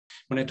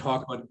when I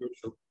talk about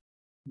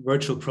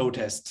virtual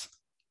protests.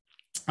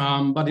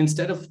 But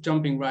instead of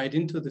jumping right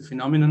into the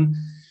phenomenon,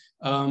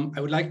 I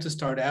would like to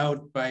start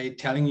out by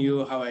telling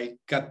you how I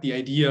got the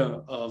idea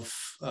of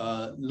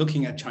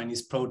looking at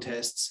Chinese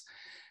protests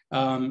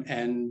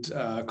and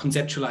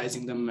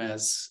conceptualizing them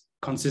as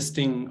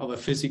consisting of a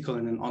physical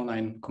and an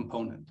online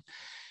component.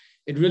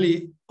 It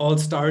really all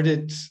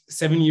started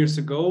 7 years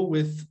ago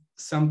with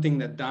something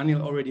that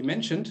Daniel already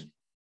mentioned,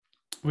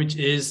 which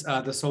is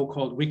the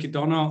so-called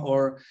Wikidonna,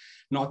 or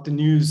Not the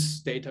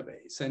News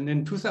database. And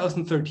in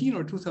 2013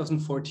 or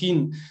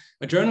 2014,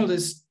 a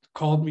journalist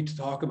called me to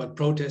talk about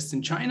protests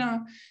in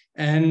China.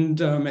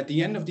 And at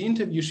the end of the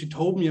interview, she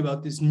told me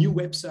about this new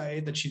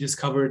website that she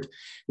discovered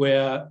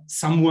where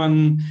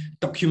someone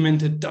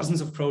documented dozens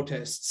of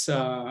protests,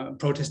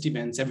 protest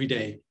events every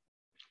day.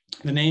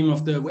 The name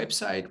of the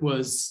website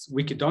was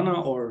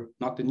Wikidonna, or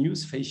Not the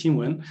News, Fei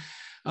Xinwen.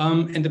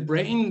 And the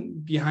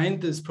brain behind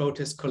this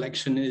protest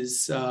collection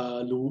is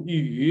Lu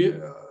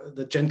Yu,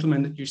 the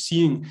gentleman that you're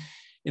seeing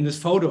in this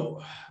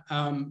photo.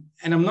 And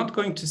I'm not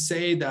going to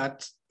say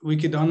that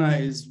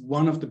Wikidonna is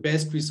one of the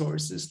best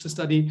resources to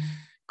study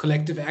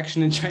collective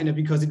action in China,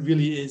 because it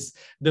really is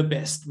the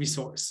best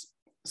resource.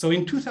 So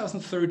in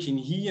 2013,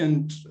 he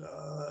and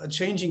a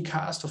changing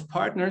cast of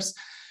partners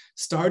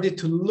started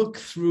to look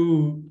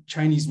through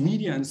Chinese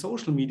media and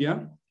social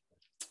media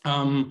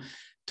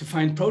to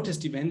find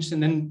protest events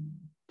and then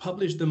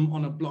publish them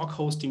on a blog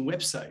hosting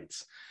website.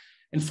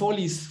 And 4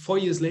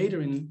 years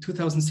later, in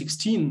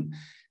 2016,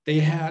 they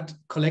had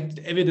collected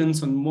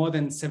evidence on more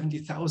than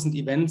 70,000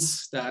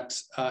 events that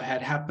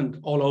had happened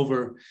all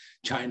over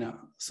China.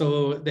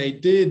 So they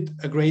did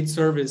a great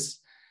service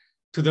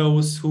to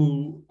those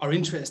who are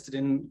interested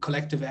in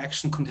collective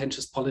action,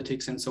 contentious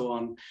politics, and so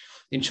on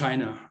in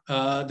China.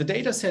 The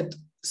data set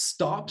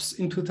stops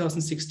in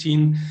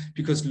 2016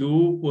 because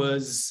Lu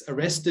was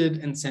arrested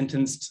and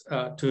sentenced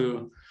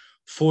to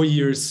 4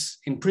 years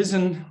in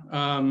prison,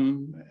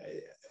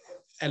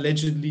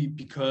 allegedly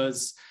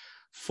because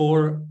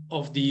 4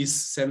 of these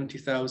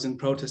 70,000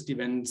 protest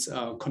events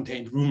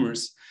contained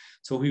rumors.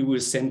 So he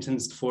was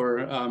sentenced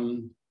for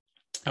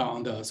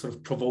on the sort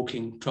of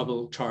provoking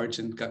trouble charge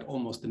and got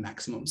almost the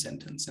maximum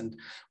sentence and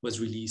was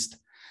released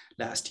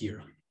last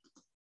year.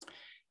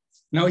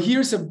 Now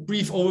here's a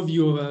brief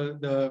overview of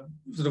the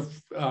sort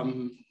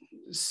of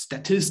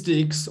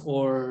statistics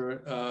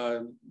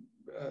or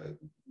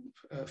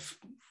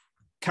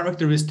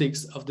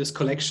characteristics of this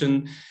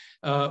collection,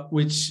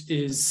 which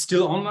is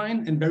still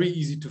online and very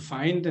easy to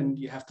find, and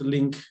you have the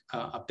link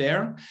up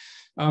there.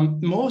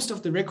 Most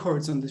of the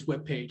records on this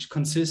webpage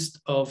consist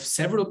of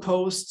several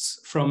posts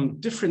from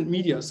different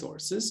media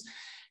sources,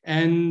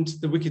 and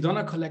the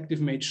Wikidonna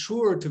Collective made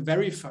sure to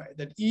verify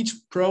that each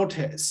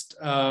protest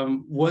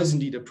was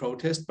indeed a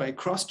protest by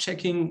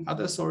cross-checking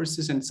other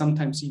sources and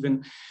sometimes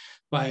even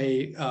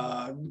by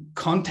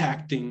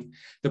contacting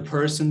the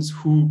persons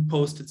who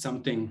posted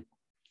something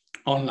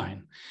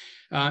online.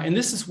 And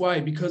this is why,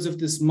 because of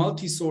this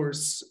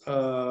multi-source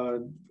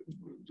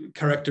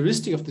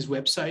characteristic of this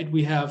website,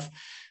 we have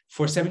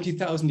for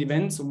 70,000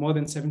 events, or more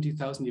than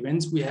 70,000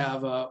 events, we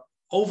have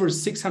over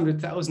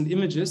 600,000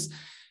 images,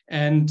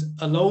 and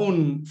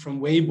alone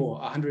from Weibo,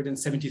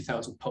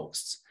 170,000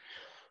 posts.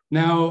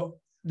 Now,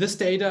 this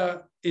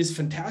data is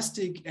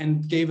fantastic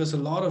and gave us a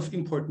lot of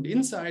important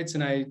insights.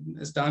 And I,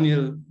 as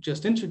Daniel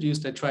just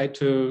introduced, I tried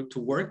to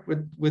work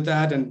with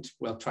that, and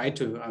well,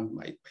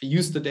 I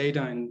used the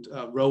data and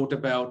wrote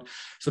about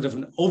sort of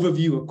an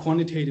overview, a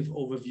quantitative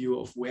overview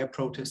of where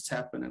protests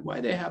happen and why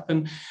they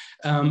happen.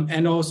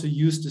 And also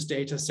used this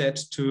data set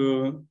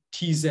to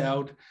tease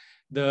out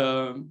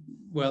the,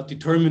 well,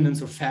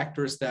 determinants or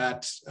factors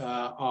that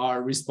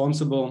are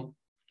responsible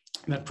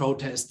that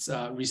protests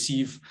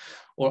receive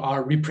or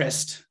are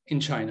repressed in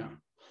China.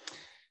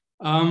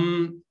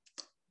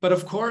 But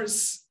of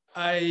course,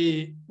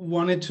 I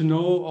wanted to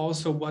know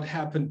also what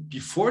happened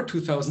before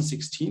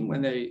 2016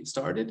 when they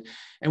started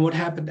and what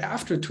happened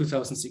after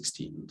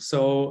 2016.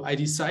 So I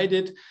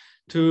decided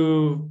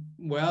to,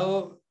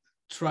 well,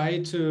 try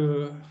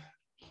to,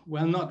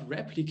 well, not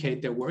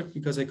replicate their work,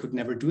 because I could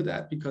never do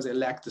that because I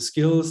lacked the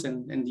skills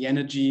and the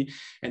energy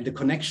and the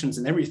connections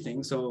and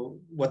everything. So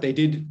what they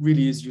did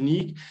really is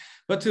unique,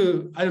 but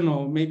to, I don't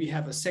know, maybe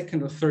have a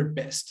second or third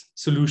best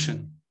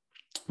solution,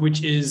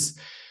 which is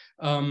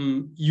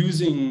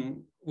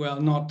using,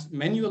 well, not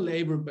manual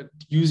labor, but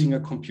using a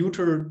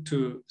computer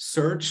to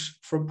search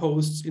for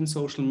posts in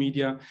social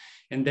media.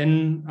 And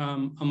then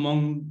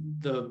among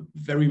the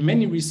very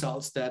many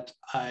results that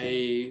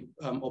I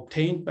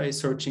obtained by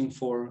searching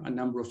for a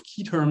number of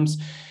key terms,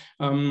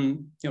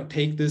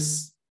 take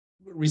this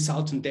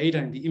resultant data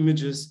and the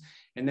images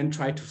and then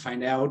try to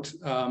find out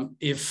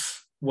if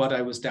what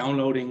I was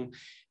downloading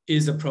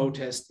is a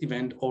protest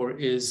event or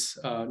is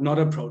not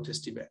a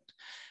protest event.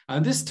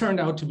 This turned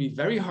out to be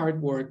very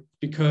hard work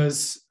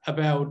because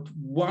about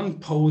one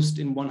post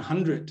in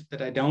 100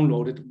 that I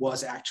downloaded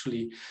was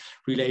actually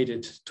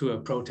related to a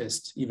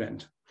protest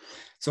event.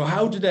 So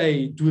how did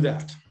I do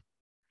that?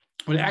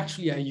 Well,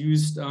 actually, I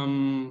used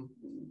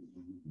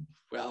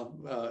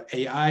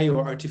AI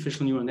or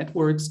artificial neural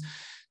networks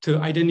to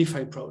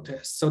identify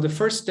protests. So the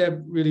first step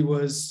really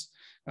was,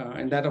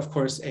 and that of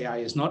course AI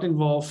is not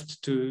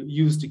involved, to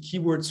use the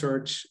keyword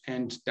search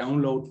and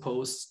download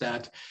posts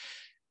that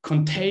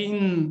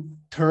contain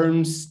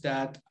terms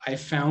that I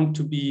found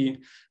to be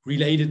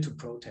related to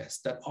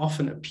protests, that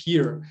often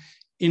appear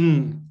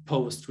in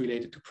posts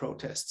related to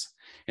protests.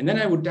 And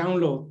then I would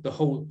download the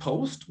whole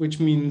post, which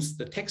means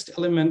the text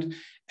element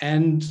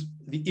and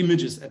the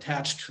images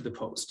attached to the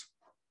post.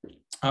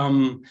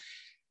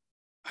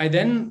 I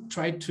then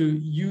tried to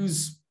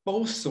use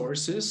both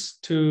sources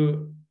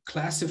to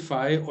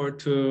classify or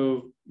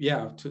to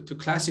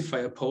classify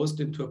a post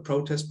into a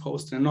protest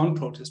post and a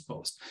non-protest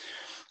post.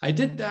 I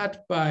did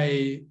that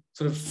by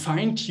sort of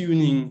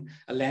fine-tuning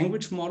a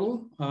language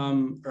model,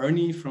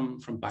 ERNI from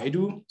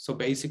Baidu. So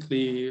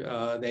basically,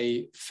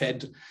 they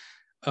fed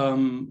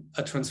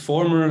a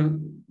transformer,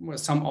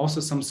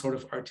 some sort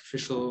of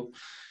artificial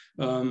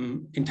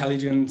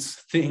intelligence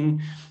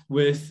thing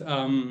with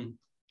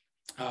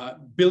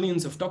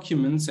billions of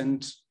documents,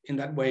 and in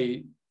that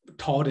way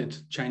taught it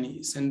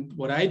Chinese. And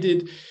what I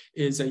did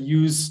is I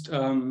used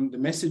the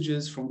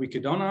messages from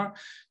Wikidonna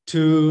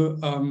to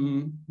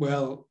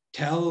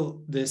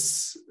tell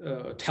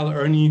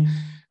ERNI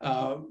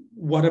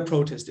what a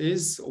protest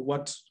is, or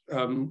what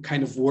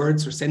kind of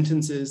words or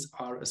sentences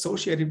are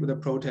associated with a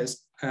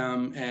protest,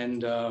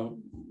 and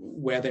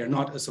where they're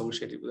not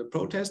associated with a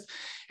protest,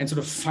 and sort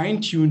of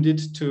fine-tuned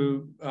it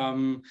to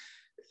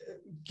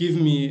give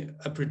me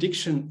a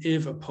prediction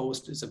if a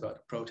post is about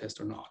a protest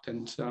or not.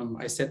 And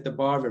I set the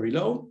bar very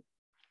low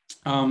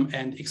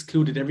and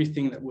excluded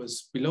everything that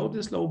was below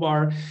this low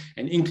bar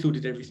and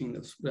included everything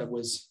that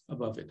was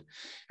above it.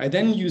 I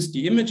then used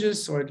the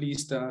images, or at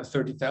least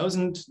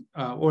 30,000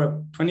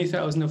 or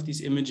 20,000 of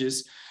these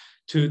images,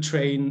 to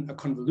train a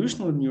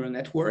convolutional neural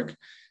network,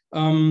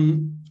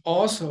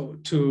 also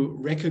to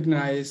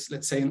recognize,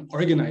 let's say, an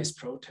organized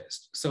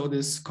protest. So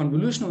this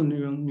convolutional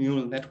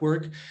neural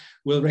network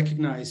will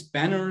recognize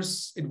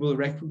banners. It will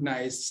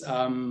recognize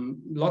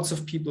lots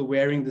of people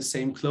wearing the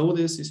same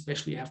clothes,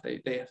 especially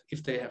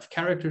if they have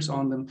characters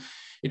on them.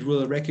 It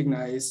will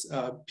recognize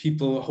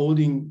people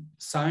holding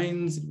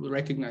signs. It will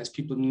recognize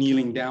people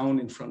kneeling down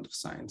in front of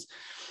signs,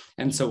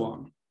 and so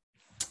on.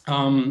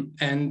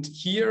 And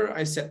here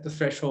I set the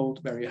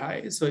threshold very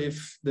high. So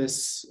if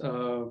this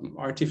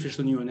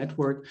artificial neural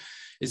network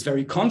is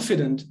very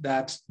confident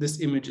that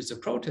this image is a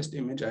protest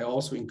image, I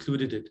also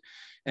included it.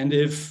 And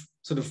if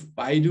sort of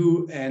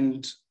Baidu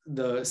and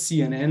the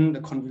CNN, the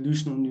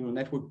convolutional neural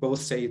network, both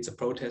say it's a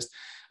protest,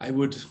 I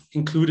would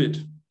include it.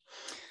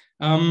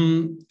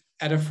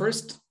 At a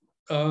first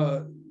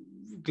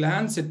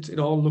glance, it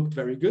all looked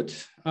very good.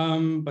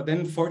 But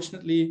then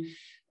fortunately,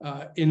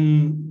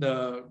 in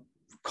the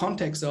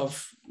context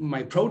of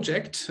my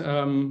project,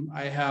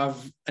 I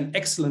have an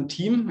excellent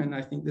team, and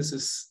I think this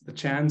is the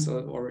chance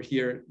or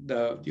here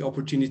the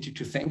opportunity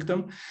to thank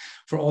them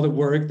for all the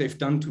work they've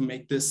done to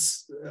make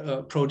this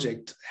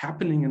project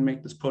happening and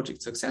make this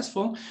project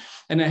successful.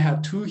 And I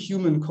had two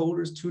human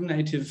coders, two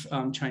native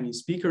Chinese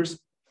speakers,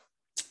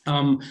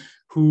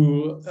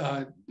 who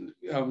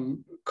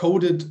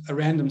coded a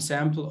random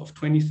sample of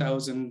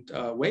 20,000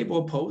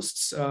 Weibo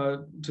posts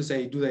to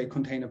say, do they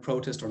contain a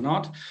protest or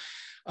not?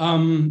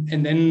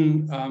 And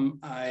then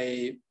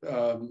I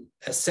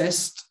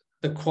assessed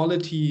the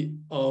quality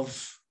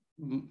of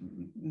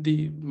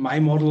my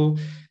model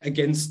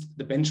against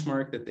the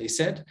benchmark that they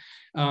set.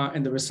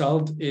 And the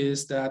result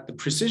is that the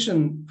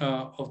precision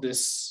of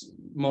this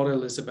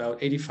model is about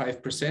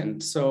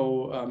 85%.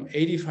 So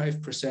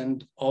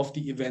 85% of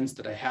the events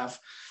that I have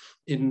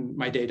in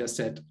my data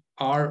set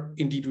are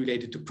indeed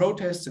related to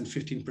protests, and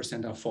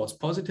 15% are false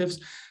positives.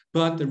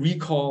 But the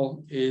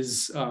recall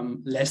is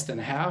less than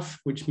half,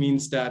 which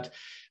means that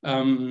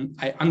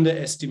I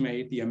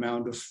underestimate the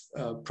amount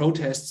of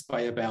protests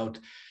by about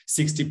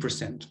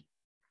 60%.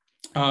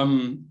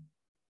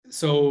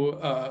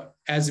 So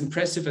as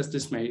impressive as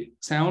this may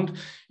sound,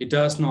 it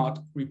does not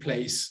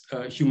replace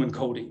human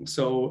coding.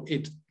 So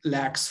it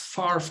lags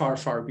far, far,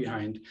 far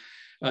behind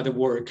the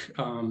work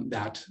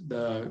that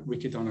the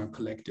Wikidonna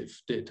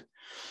collective did.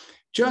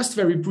 Just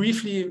very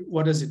briefly,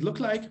 what does it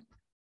look like?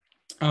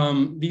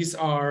 These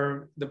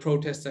are the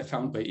protests I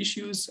found by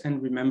issues.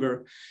 And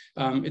remember,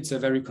 it's a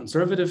very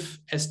conservative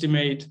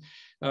estimate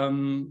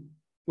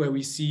where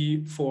we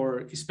see,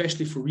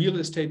 especially for real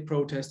estate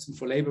protests and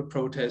for labor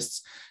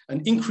protests,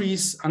 an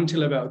increase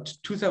until about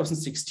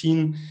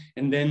 2016,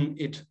 and then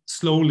it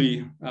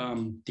slowly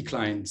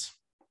declines.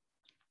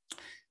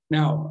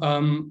 Now,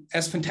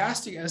 as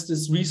fantastic as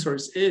this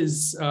resource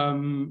is,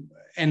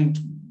 and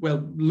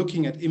well,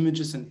 looking at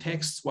images and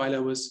texts while I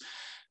was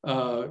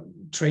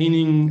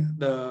training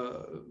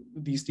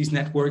these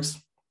networks,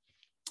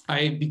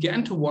 I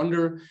began to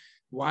wonder,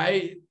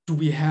 why do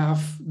we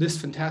have this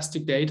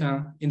fantastic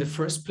data in the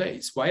first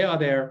place? Why are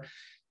there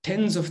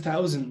tens of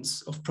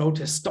thousands of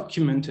protests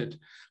documented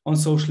on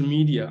social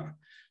media?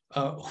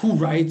 Who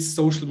writes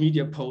social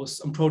media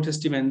posts on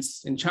protest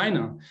events in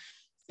China?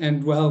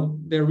 And well,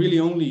 there are really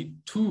only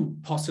two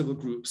possible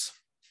groups.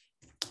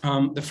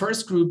 The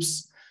first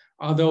groups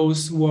are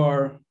those who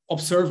are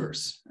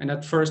observers. And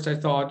at first I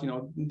thought,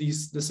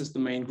 this is the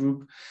main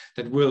group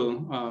that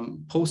will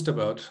post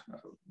about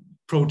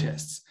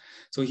protests.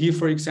 So here,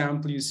 for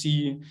example, you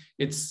see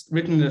it's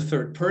written in the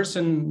third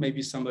person.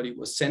 Maybe somebody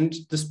was sent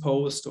this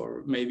post,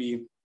 or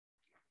maybe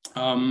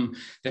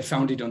they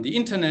found it on the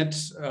internet.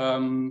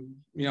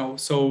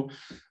 So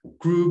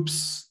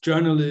groups,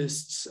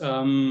 journalists,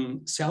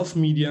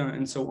 self-media,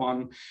 and so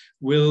on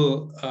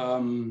will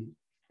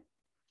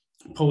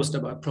post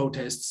about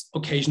protests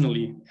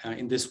occasionally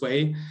in this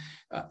way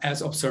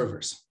as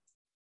observers.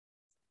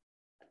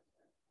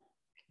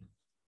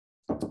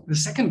 The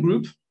second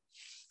group,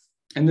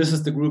 and this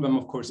is the group I'm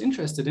of course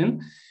interested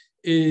in,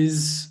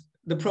 is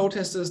the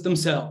protesters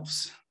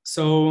themselves.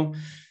 So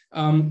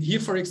here,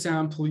 for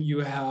example, you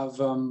have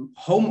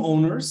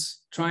homeowners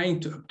trying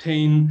to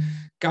obtain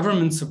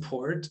government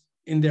support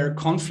in their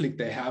conflict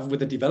they have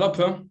with a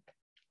developer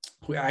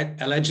who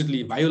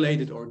allegedly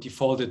violated or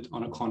defaulted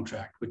on a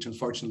contract, which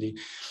unfortunately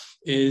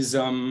is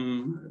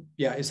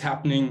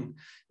happening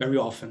very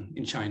often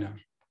in China.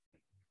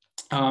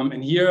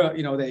 And here,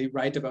 they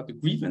write about the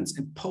grievance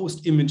and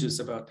post images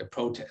about the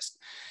protest.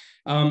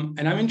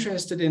 And I'm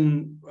interested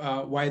in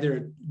why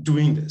they're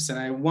doing this. And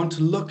I want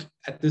to look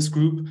at this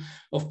group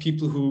of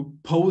people who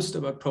post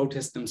about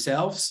protests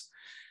themselves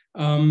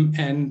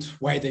and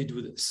why they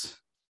do this.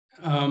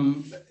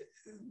 And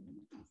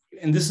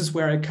this is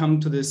where I come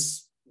to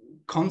this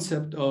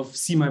concept of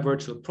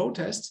semi-virtual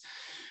protests.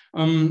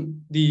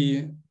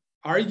 The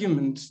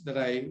argument that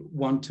I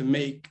want to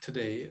make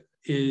today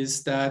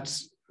is that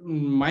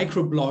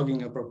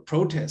microblogging about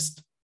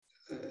protest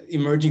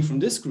emerging from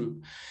this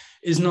group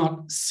is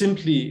not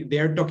simply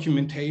their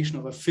documentation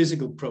of a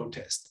physical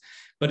protest,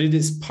 but it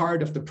is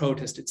part of the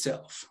protest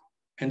itself.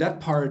 And that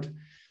part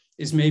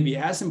is maybe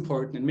as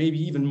important and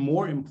maybe even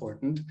more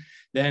important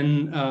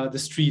than the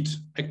street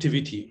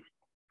activity.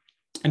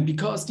 And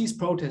because these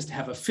protests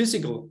have a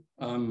physical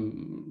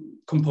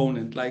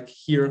component, like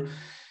here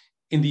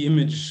in the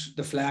image,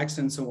 the flags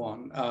and so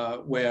on,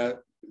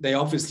 where they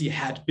obviously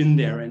had been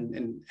there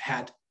and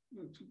had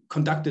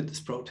conducted this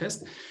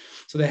protest.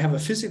 So they have a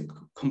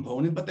physical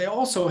component, but they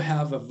also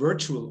have a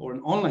virtual or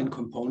an online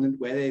component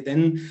where they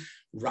then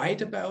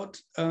write about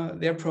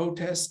their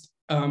protest,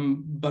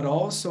 but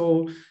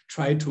also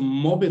try to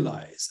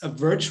mobilize a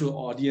virtual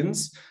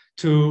audience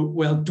to,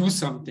 well, do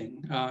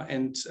something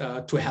and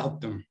to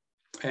help them.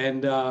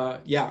 And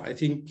I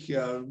think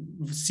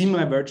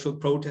semi-virtual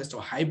protest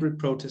or hybrid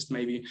protest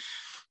maybe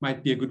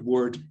might be a good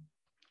word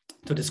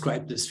to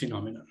describe this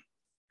phenomenon.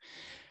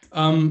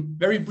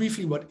 Very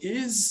briefly, what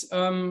is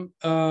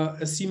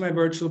a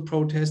semi-virtual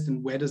protest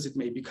and where does it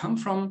maybe come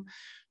from?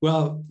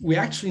 Well, we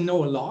actually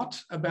know a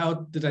lot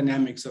about the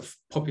dynamics of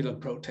popular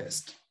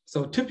protest.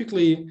 So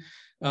typically,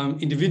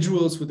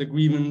 individuals with a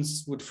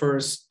grievance would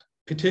first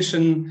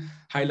petition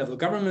high-level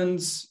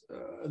governments.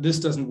 This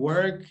doesn't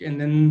work, and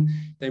then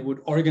they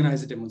would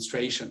organize a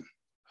demonstration.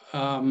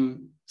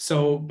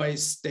 So by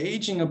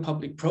staging a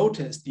public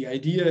protest, the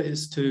idea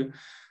is to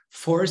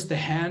force the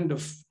hand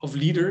of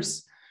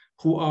leaders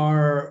who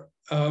are,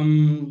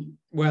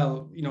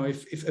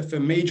 if a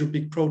major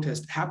big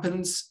protest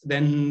happens,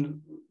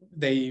 then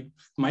they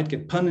might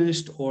get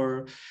punished,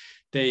 or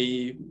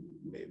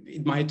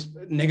it might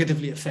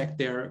negatively affect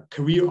their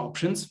career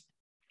options.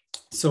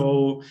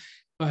 So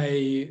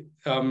by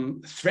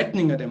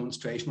threatening a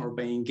demonstration or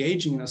by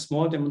engaging in a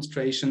small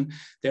demonstration,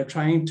 they're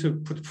trying to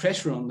put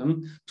pressure on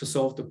them to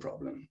solve the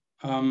problem.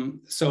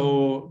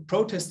 So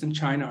protests in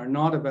China are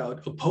not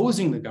about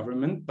opposing the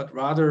government, but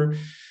rather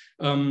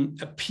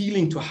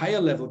appealing to higher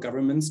level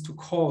governments to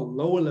call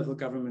lower level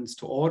governments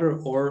to order,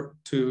 or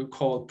to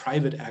call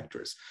private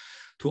actors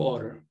to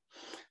order.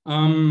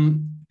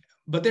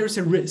 But there's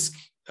a risk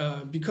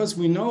because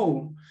we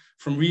know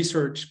from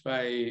research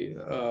by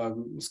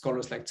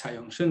scholars like Cai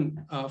Yongshin,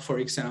 for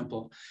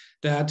example,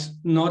 that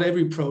not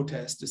every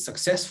protest is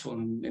successful.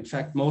 In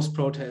fact, most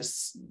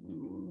protests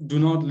do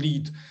not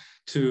lead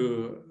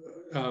to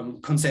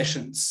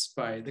concessions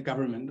by the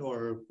government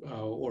or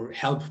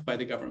help by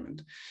the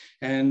government.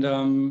 And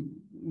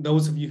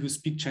those of you who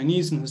speak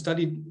Chinese and who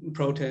study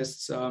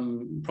protests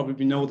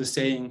probably know the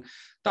saying,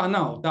 大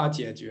闹大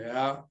解决，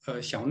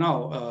小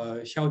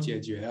闹小解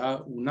决，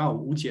无闹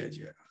无解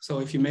决. So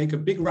if you make a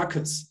big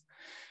ruckus,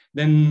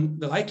 then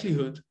the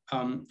likelihood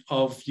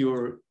of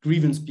your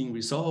grievance being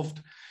resolved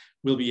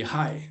will be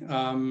high.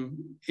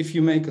 If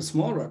you make a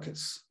small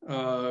ruckus,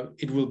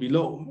 it will be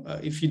low.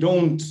 If you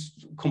don't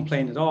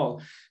complain at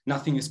all,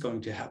 nothing is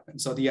going to happen.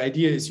 So the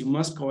idea is you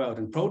must go out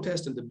and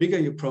protest, and the bigger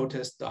you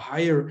protest, the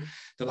higher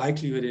the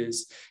likelihood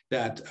is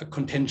that a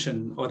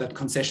contention or that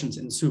concessions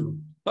ensue.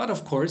 But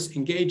of course,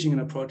 engaging in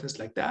a protest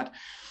like that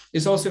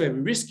is also very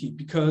risky,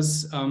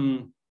 because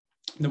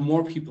the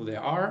more people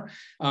there are,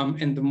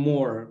 and the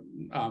more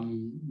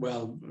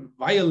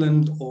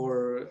violent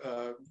or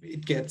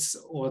it gets,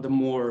 or the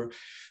more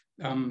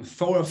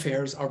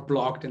thoroughfares are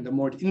blocked, and the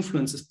more it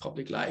influences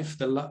public life,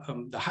 the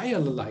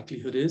higher the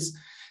likelihood is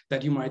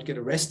that you might get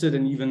arrested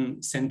and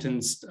even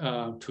sentenced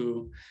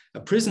to a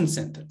prison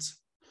sentence.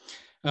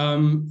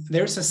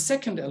 There's a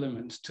second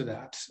element to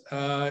that.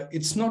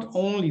 It's not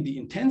only the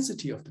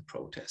intensity of the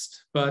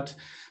protest, but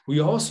we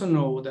also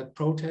know that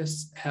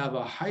protests have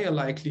a higher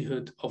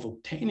likelihood of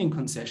obtaining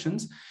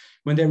concessions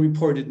when they're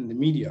reported in the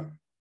media.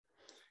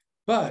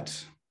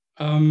 But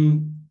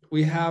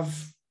we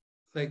have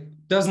like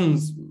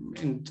dozens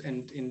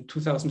in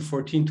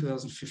 2014,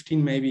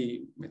 2015,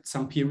 maybe at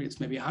some periods,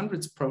 maybe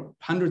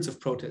hundreds of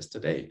protests a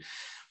day.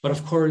 But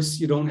of course,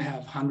 you don't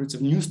have hundreds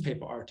of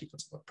newspaper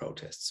articles about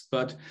protests,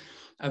 but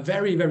a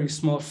very, very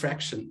small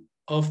fraction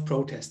of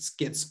protests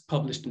gets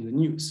published in the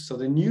news. So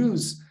the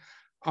news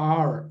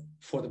are,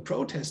 for the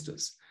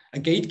protesters, a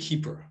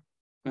gatekeeper,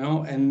 you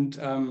know,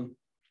 and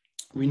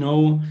we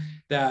know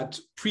that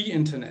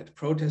pre-internet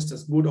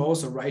protesters would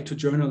also write to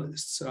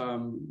journalists,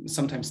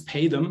 sometimes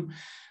pay them,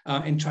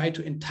 and try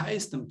to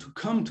entice them to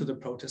come to the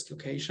protest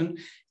location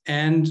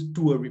and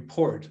do a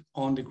report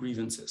on the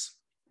grievances.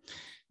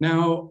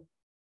 Now,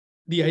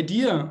 the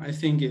idea, I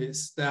think,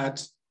 is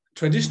that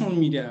traditional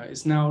media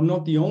is now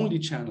not the only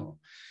channel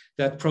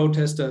that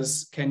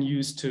protesters can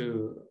use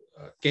to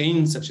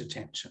gain such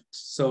attention.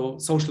 So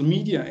social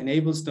media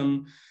enables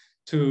them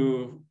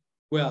to,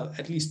 well,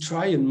 at least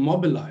try and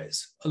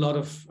mobilize a lot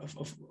of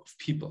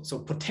people. So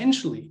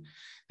potentially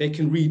they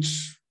can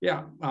reach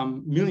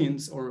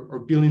millions or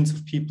billions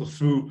of people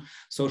through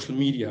social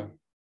media.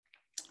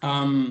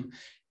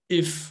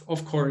 If,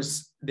 of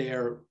course,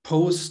 their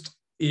post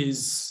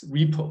is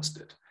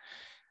reposted.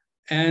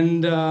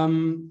 And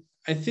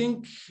I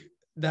think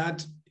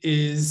that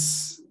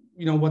is,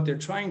 you know, what they're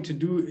trying to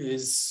do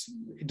is,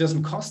 it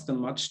doesn't cost them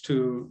much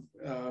to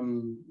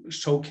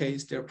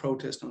showcase their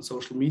protest on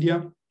social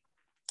media.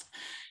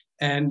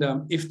 And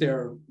if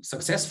they're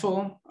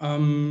successful,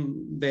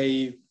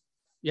 they,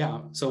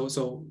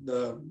 so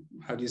the,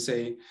 how do you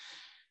say,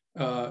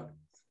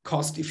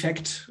 cost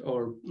effect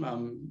or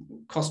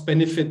cost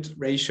benefit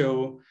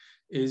ratio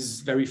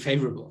is very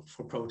favorable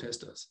for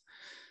protesters.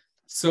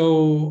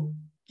 So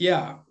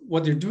yeah,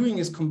 what they're doing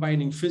is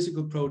combining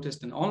physical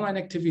protest and online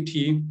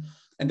activity,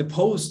 and the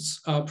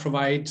posts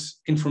provide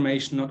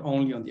information not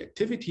only on the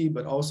activity,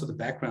 but also the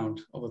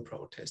background of a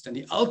protest. And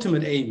the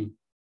ultimate aim,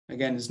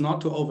 again, is not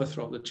to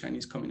overthrow the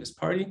Chinese Communist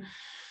Party,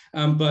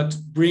 but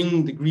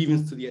bring the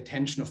grievance to the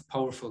attention of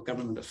powerful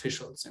government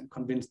officials and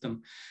convince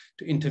them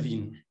to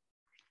intervene.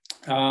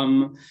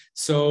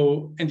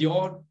 So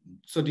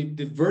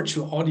the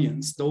virtual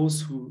audience, those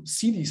who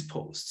see these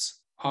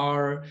posts,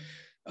 are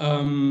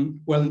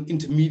well,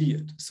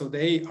 intermediate. So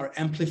they are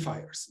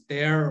amplifiers.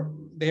 They are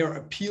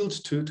appealed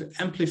to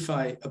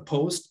amplify a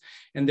post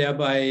and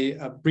thereby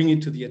bring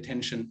it to the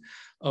attention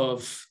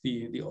of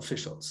the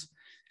officials.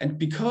 And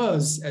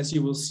because, as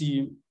you will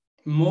see,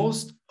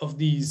 most of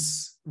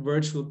these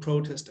virtual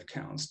protest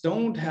accounts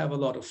don't have a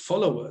lot of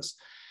followers,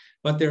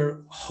 but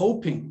they're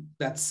hoping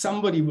that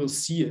somebody will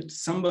see it,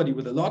 somebody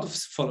with a lot of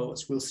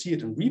followers will see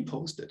it and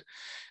repost it.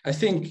 I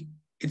think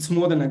it's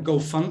more than a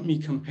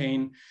GoFundMe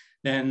campaign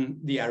than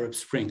the Arab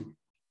Spring.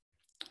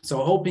 So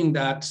hoping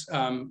that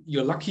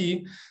you're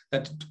lucky,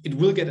 that it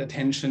will get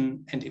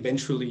attention and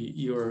eventually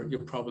your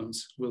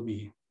problems will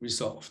be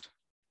resolved.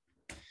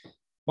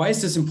 Why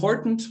is this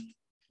important?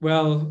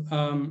 Well,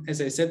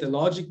 as I said, the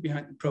logic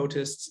behind the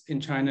protests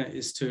in China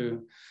is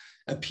to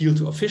appeal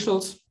to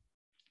officials,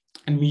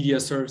 and media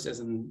serves as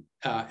an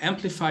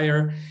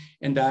amplifier,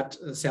 and that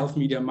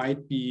self-media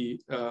might be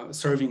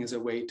serving as a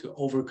way to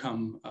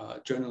overcome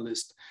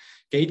journalist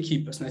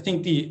gatekeepers. And I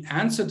think the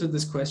answer to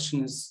this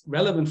question is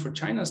relevant for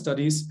China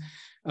studies,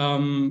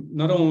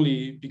 not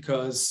only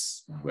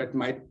because it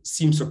might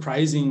seem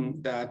surprising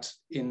that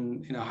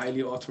in a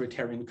highly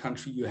authoritarian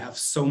country you have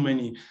so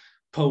many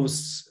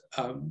posts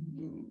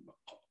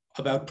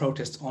about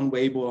protests on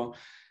Weibo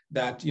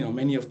that, you know,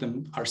 many of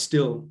them are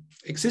still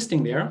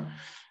existing there.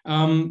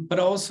 But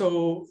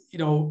also, you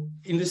know,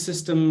 in this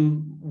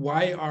system,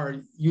 why are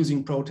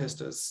using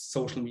protesters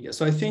social media?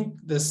 So I think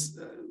this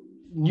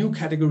new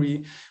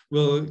category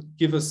will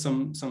give us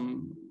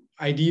some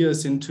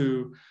ideas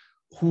into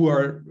who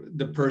are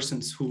the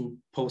persons who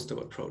post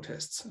about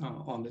protests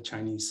on the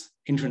Chinese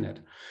internet.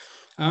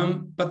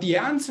 But the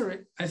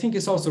answer, I think,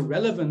 is also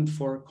relevant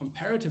for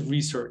comparative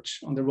research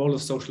on the role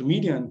of social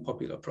media in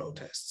popular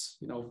protests.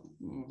 You know,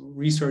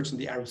 research in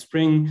the Arab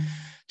Spring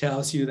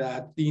tells you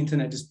that the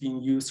internet is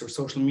being used, or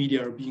social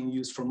media are being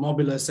used, for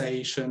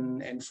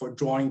mobilization and for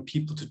drawing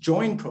people to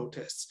join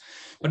protests.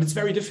 But it's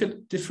very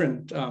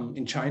different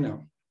in China.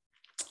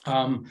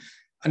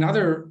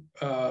 Another,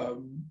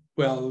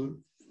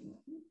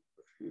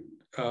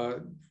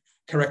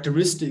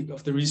 characteristic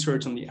of the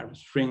research on the Arab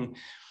Spring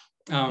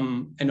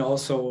and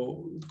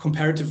also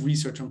comparative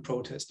research on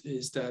protest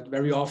is that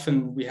very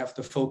often we have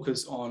to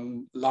focus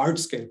on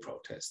large-scale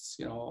protests,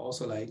 you know,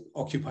 also like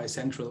Occupy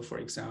Central, for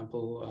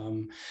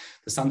example,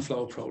 the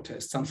sunflower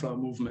protests, sunflower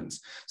movements.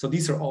 So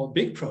these are all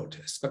big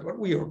protests, but what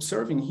we are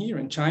observing here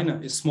in China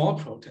is small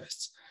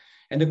protests.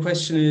 And the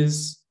question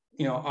is,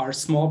 you know, are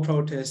small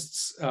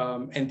protests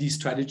and these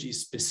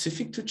strategies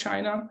specific to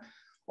China,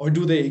 or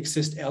do they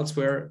exist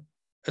elsewhere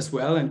as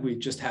well, and we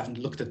just haven't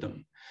looked at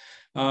them?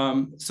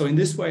 So in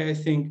this way, I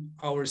think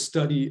our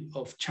study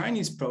of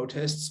Chinese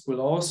protests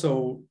will also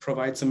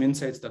provide some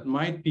insights that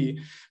might be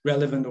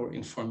relevant or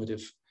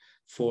informative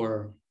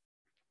for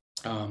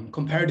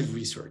comparative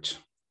research.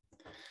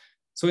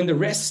 So in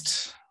the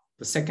rest,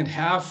 the second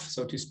half,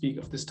 so to speak,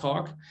 of this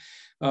talk,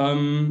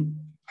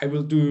 I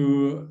will do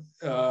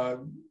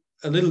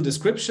a little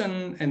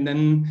description and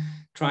then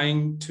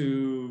trying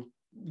to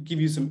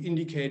give you some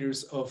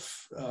indicators of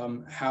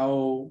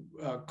how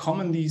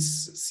common these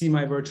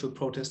semi-virtual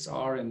protests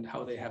are and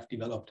how they have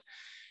developed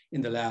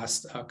in the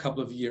last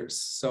couple of years.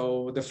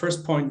 So the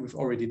first point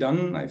we've already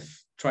done. I've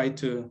tried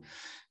to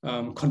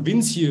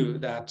convince you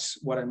that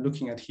what I'm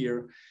looking at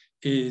here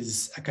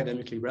is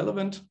academically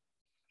relevant.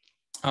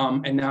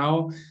 And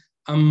now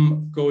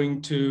I'm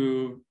going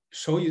to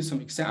show you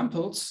some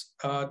examples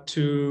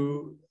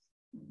to,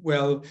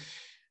 well,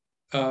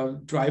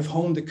 drive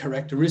home the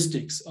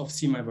characteristics of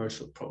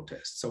semi-virtual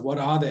protests. So what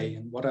are they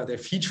and what are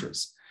their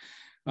features?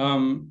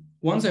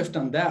 Once I've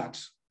done that,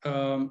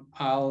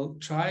 I'll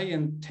try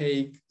and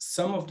take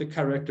some of the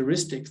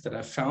characteristics that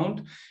I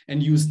found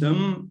and use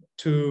them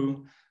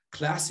to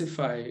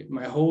classify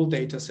my whole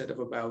data set of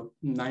about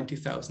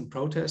 90,000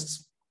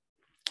 protests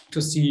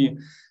to see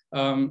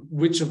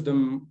which of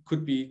them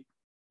could be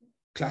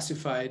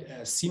classified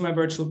as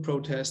semi-virtual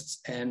protests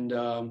and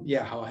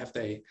yeah, how have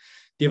they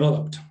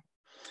developed.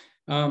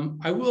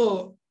 I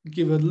will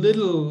give a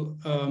little,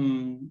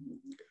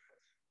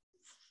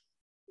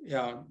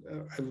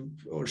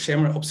 or share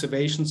my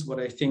observations, what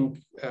I think,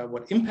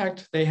 what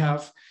impact they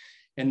have,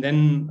 and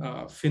then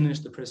finish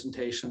the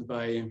presentation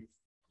by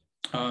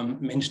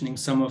mentioning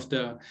some of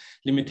the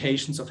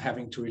limitations of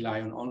having to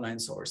rely on online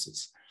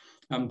sources.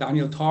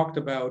 Daniel talked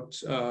about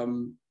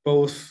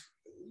both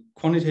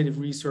quantitative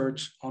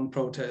research on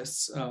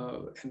protests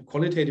and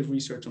qualitative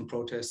research on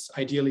protests.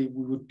 Ideally,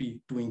 we would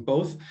be doing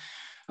both.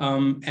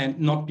 And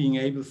not being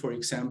able, for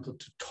example,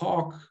 to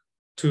talk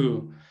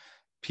to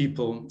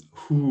people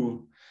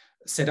who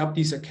set up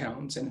these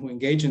accounts and who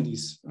engage in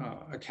these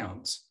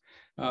accounts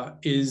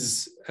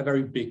is a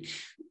very big,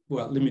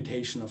 well,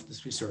 limitation of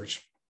this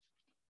research.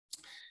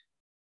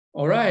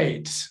 All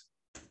right.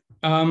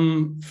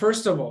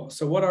 First of all,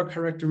 so what are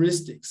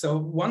characteristics? So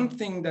one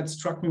thing that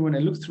struck me when I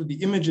looked through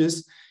the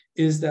images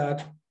is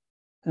that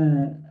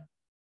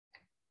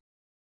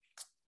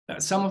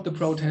some of the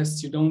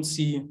protests you don't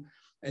see,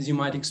 as you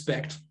might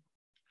expect,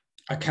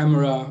 a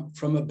camera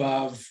from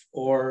above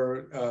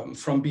or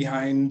from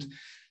behind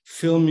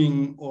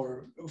filming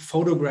or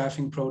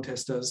photographing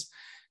protesters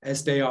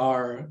as they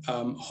are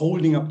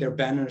holding up their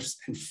banners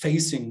and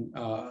facing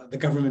the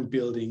government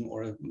building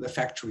or the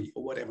factory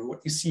or whatever.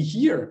 What you see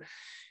here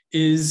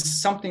is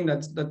something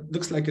that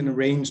looks like an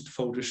arranged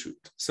photo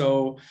shoot.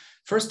 So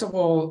first of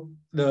all,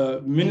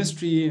 the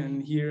ministry,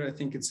 and here I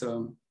think it's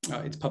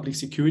public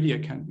security, I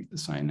can't read the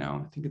sign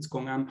now, I think it's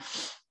going on,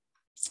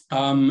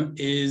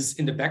 is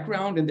in the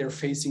background and they're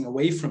facing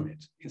away from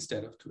it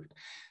instead of to it.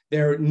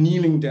 They're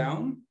kneeling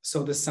down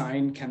so the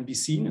sign can be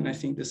seen, and I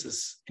think this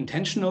is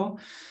intentional.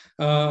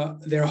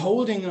 They're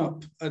holding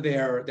up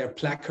their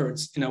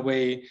placards in a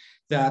way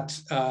that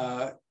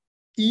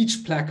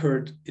each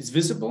placard is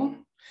visible,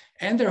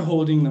 and they're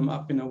holding them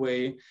up in a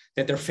way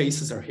that their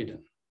faces are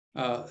hidden.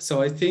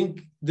 So I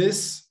think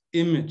this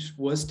image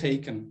was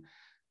taken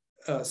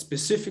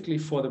specifically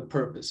for the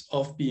purpose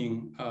of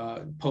being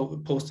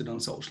posted on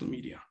social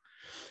media.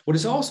 What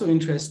is also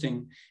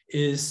interesting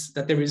is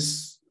that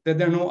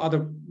there are no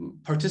other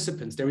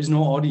participants. There is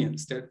no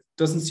audience. There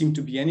doesn't seem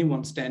to be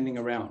anyone standing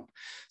around.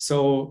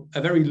 So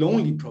a very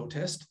lonely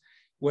protest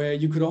where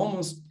you could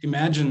almost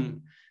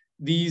imagine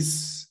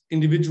these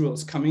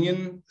individuals coming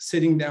in,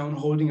 sitting down,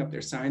 holding up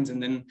their signs,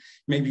 and then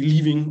maybe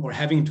leaving or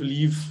having to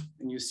leave.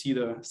 And you see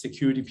the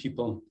security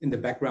people in the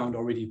background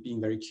already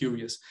being very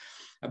curious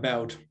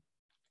about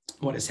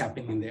what is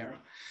happening there.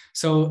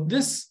 So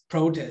this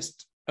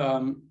protest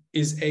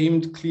is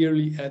aimed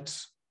clearly at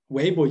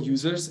Weibo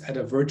users, at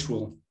a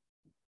virtual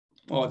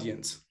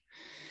audience.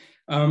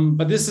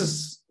 But this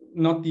is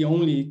not the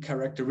only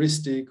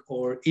characteristic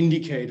or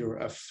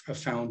indicator I've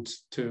found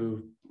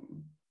to,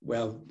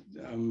 well,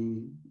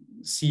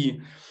 see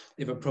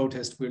if a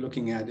protest we're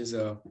looking at is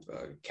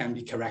can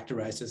be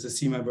characterized as a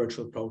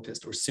semi-virtual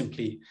protest or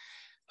simply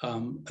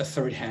a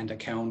third-hand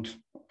account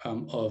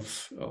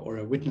or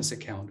a witness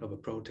account of a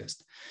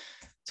protest.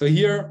 So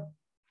here,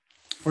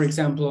 for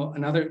example,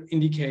 another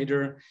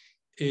indicator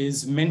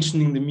is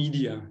mentioning the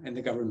media and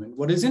the government.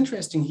 What is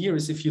interesting here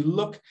is if you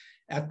look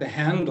at the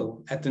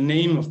handle, at the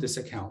name of this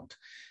account,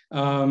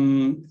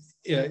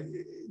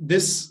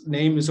 this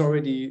name is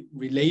already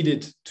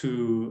related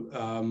to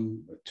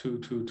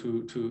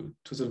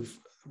sort of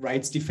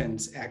rights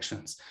defense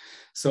actions.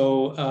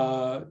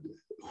 So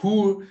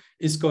who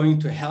is going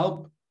to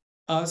help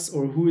us,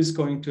 or who is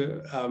going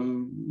to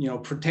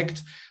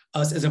protect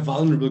us as a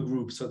vulnerable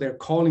group. So they're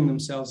calling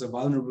themselves a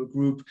vulnerable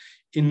group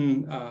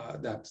in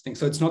that thing.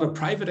 So it's not a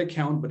private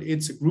account, but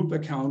it's a group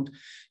account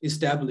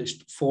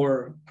established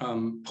for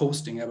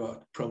posting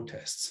about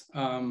protests.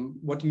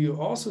 What you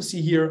also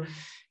see here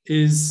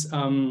is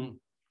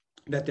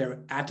that they're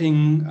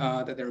adding,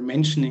 that they're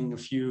mentioning a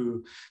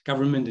few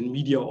government and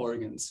media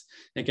organs,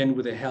 again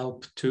with a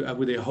help to,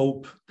 with a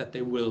hope that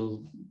they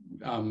will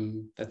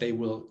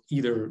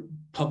either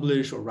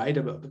publish or write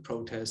about the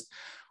protest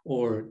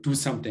or do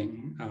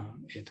something.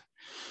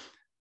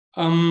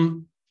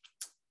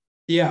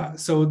 Yeah,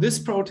 so this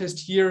protest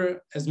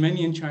here, as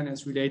many in China,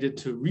 is related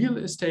to real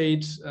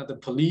estate. The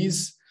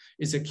police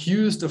is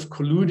accused of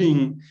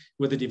colluding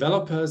with the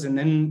developers and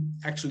then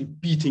actually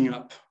beating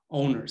up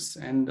owners.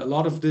 And a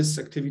lot of this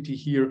activity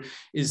here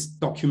is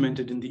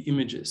documented in the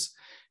images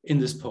in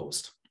this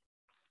post.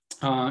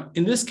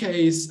 In this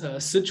case,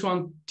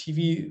 Sichuan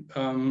TV,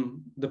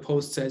 the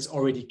post says,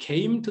 already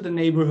came to the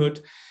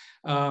neighborhood.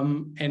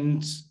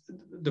 And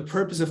the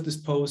purpose of this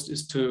post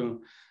is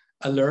to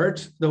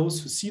alert those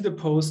who see the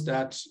post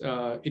that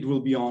it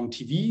will be on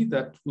TV,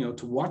 that, you know,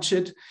 to watch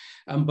it,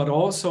 but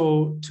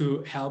also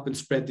to help and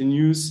spread the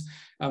news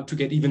to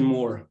get even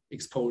more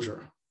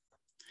exposure.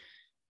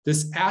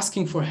 This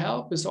asking for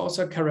help is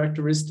also a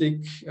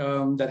characteristic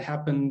that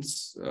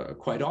happens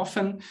quite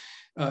often.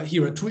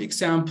 Here are two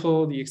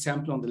examples. The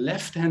example on the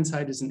left-hand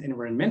side is an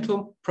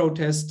environmental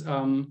protest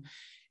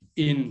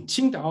in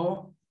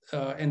Qingdao.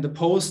 And the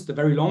post, the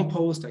very long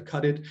post, I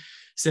cut it,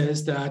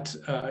 says that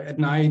at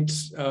night,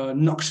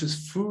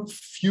 noxious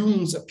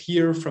fumes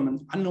appear from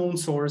an unknown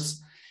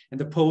source. And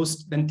the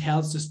post then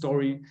tells the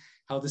story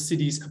how the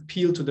cities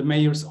appealed to the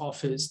mayor's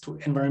office, to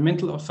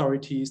environmental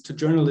authorities, to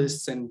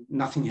journalists, and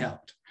nothing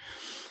helped.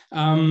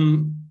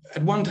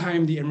 At one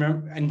time, the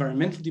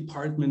environmental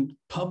department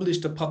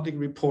published a public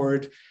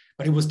report,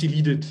 but it was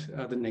deleted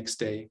the next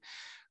day.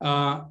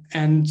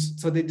 And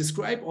so they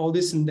describe all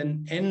this and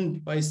then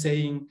end by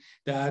saying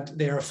that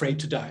they are afraid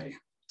to die.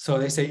 So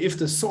they say, if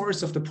the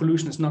source of the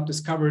pollution is not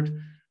discovered,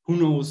 who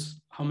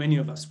knows how many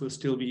of us will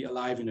still be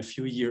alive in a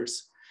few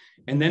years.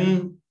 And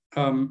then,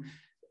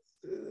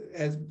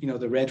 as you know,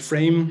 the red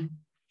frame,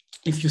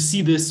 if you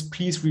see this,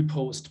 please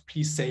repost,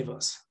 please save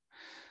us.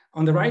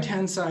 On the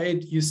right-hand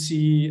side, you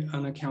see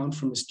an account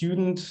from a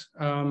student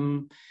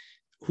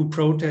who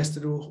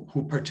protested,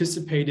 who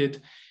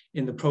participated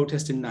in the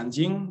protest in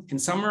Nanjing in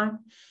summer.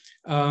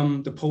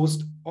 The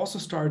post also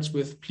starts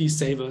with, please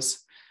save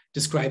us,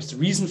 describes the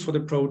reason for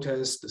the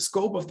protest, the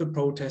scope of the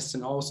protest,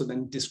 and also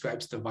then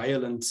describes the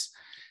violence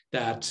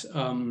that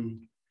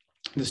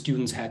the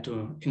students had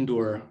to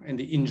endure and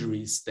the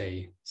injuries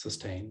they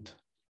sustained.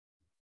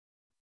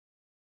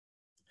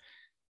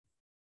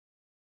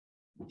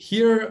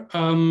 Here,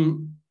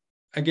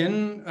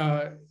 again,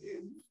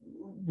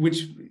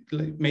 which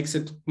makes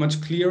it much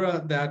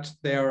clearer that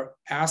they're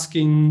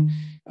asking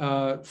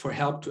for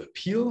help to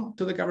appeal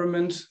to the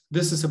government.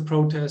 This is a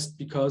protest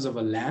because of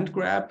a land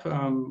grab,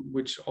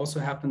 which also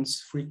happens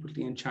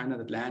frequently in China,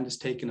 that land is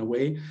taken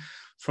away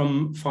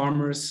from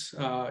farmers.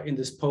 In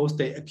this post,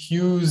 they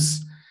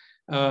accuse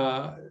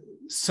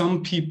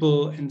some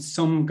people and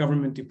some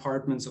government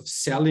departments of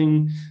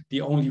selling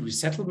the only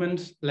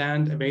resettlement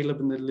land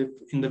available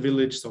in the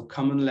village, so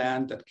common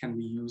land that can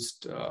be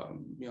used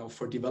you know,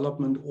 for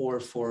development or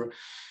for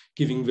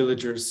giving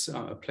villagers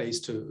a place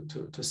to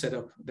set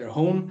up their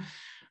home.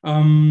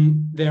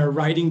 They're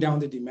writing down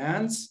the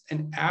demands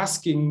and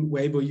asking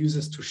Weibo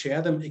users to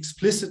share them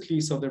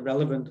explicitly so the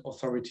relevant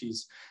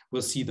authorities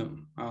will see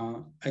them.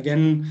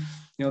 Again,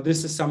 you know,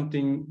 this is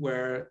something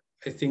where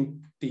I think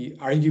the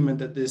argument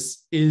that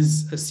this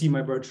is a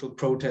semi-virtual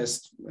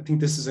protest, I think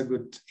this is a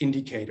good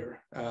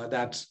indicator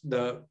that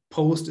the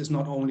post is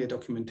not only a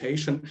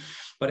documentation,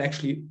 but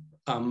actually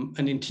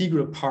an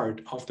integral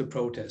part of the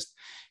protest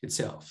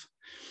itself.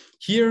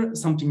 Here,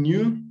 something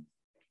new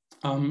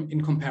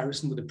in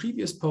comparison with the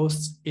previous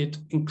posts, it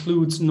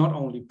includes not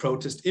only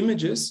protest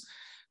images,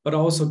 but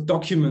also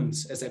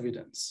documents as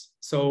evidence.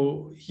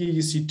 So here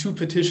you see two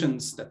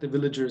petitions that the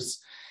villagers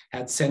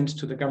had sent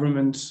to the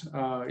government.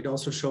 It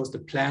also shows the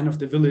plan of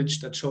the village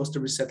that shows the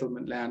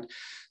resettlement land.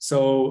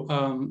 So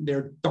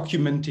they're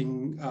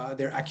documenting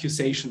their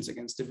accusations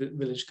against the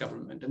village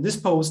government. And this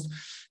post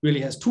really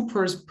has two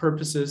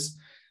purposes.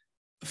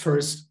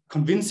 First,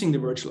 convincing the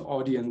virtual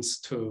audience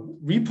to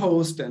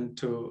repost and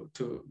to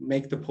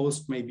make the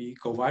post maybe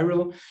go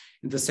viral.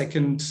 And the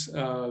second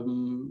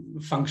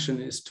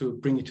function is to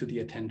bring it to the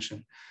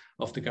attention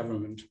of the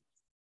government.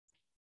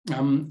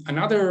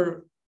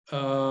 Another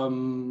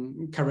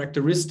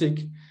characteristic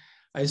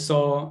I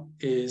saw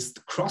is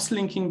the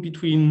cross-linking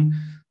between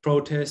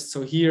protests.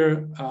 So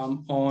here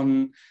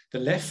on the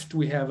left,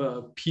 we have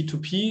a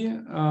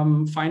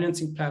P2P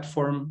financing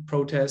platform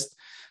protest.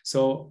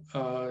 So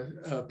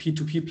a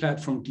P2P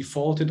platform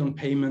defaulted on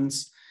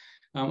payments.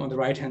 On the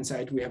right-hand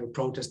side, we have a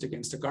protest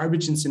against a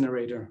garbage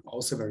incinerator,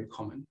 also very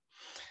common.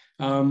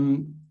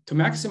 To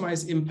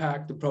maximize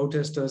impact, the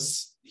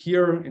protesters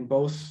here in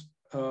both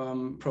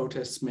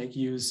protests make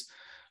use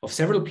of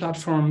several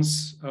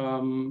platforms.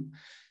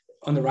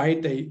 on the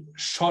right, they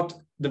shot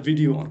the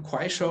video on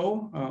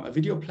Kuaishou, a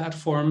video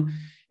platform,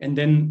 and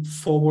then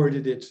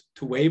forwarded it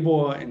to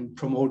Weibo and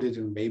promoted it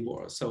in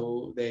Weibo.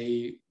 So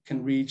they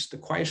can reach the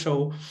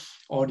Kuaishou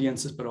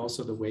audiences, but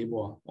also the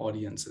Weibo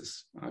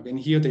audiences. Again,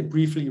 here they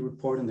briefly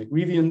report on the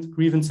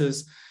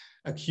grievances,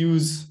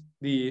 accuse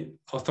the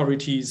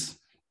authorities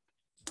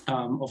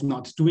of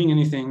not doing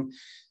anything,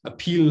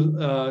 appeal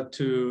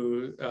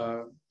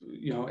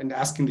and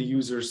asking the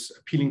users,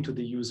 appealing to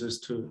the users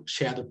to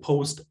share the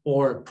post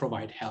or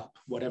provide help,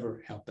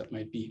 whatever help that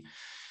might be.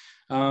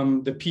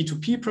 The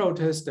P2P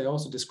protest, they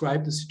also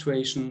describe the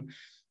situation,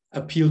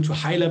 appeal to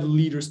high-level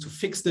leaders to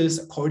fix this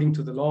according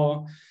to the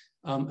law,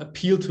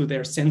 appeal to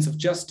their sense of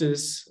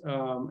justice,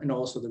 and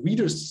also the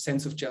readers'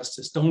 sense of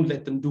justice. Don't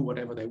let them do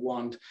whatever they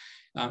want,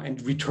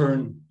 and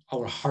return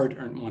our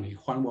hard-earned money.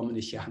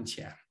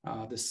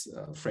 This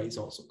phrase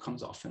also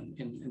comes often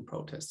in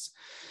protests.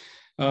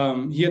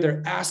 Here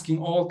they're asking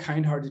all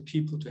kind-hearted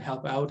people to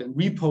help out and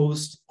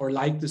repost or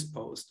like this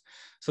post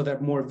so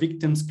that more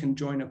victims can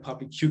join a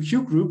public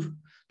QQ group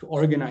to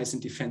organize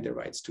and defend their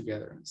rights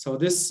together. So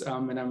this,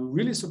 and I'm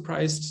really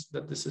surprised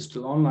that this is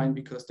still online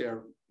because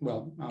they're,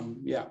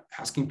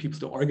 asking people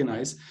to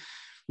organize,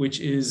 which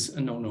is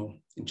a no-no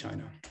in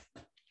China.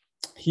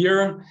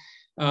 Here,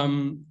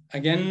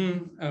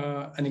 again,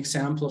 an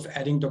example of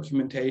adding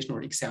documentation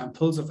or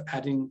examples of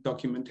adding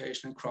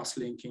documentation and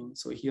cross-linking.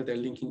 So here they're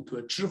linking to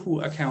a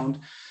Zhihu account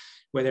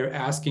where they're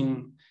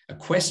asking a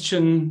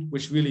question,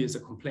 which really is a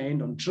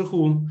complaint on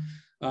Zhihu,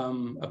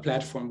 a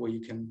platform where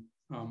you can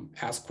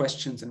ask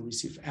questions and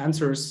receive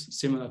answers,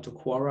 similar to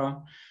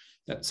Quora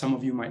that some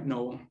of you might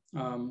know.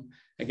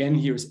 Again,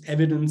 here's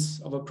evidence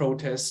of a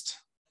protest,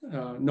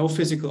 no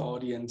physical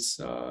audience,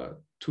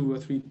 2 or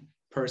 3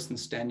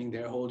 persons standing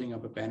there holding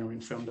up a banner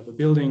in front of a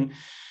building.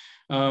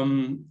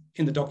 In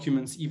the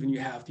documents, even you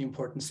have the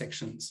important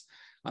sections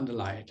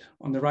underlined.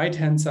 On the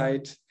right-hand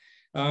side,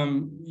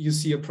 you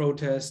see a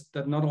protest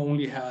that not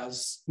only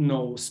has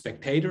no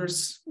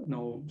spectators,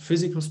 no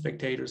physical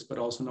spectators, but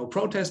also no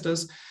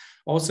protesters.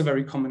 Also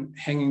very common,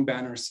 hanging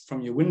banners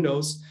from your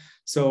windows.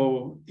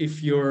 So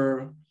if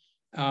your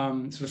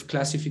sort of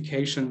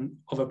classification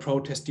of a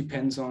protest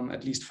depends on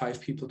at least 5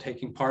 people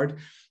taking part,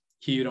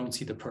 here you don't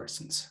see the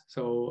persons.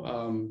 So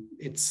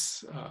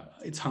it's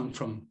hung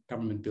from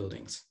government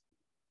buildings.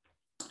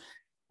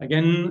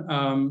 Again,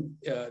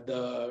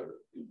 the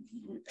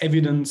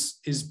evidence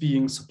is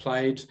being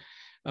supplied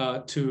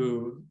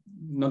to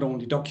not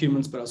only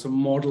documents, but also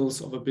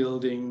models of a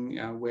building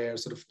where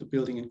sort of the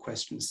building in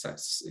question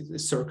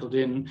is circled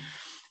in,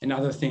 and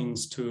other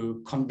things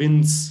to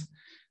convince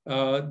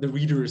the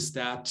readers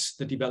that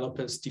the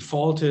developers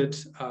defaulted,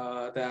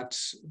 that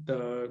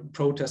the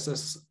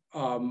protesters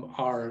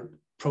are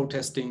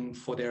protesting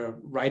for their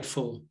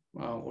rightful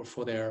or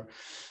for their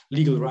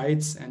legal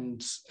rights,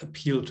 and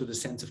appeal to the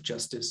sense of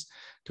justice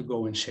to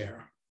go and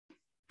share.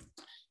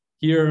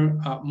 Here,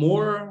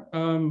 more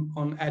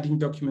on adding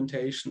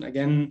documentation.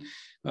 Again,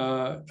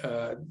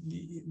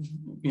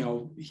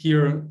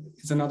 here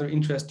is another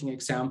interesting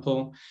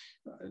example,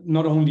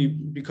 not only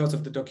because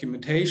of the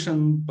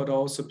documentation, but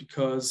also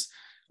because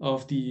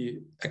of the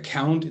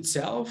account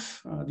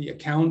itself. The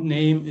account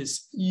name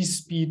is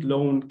eSpeed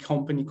Loan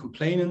Company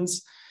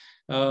Complainants.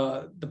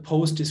 The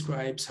post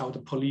describes how the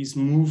police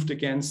moved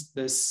against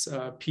this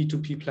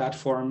P2P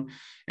platform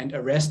and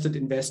arrested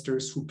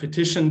investors who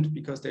petitioned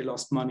because they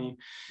lost money.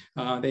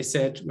 They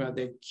said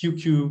the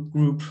QQ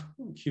group,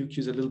 QQ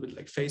is a little bit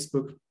like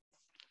Facebook,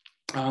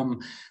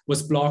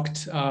 was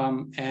blocked,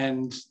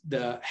 and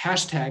the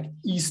hashtag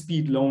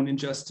eSpeed Loan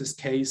Injustice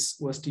Case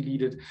was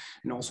deleted,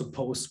 and also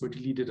posts were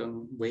deleted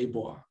on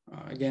Weibo.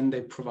 Again,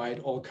 they provide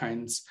all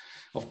kinds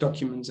of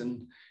documents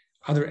and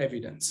other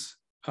evidence.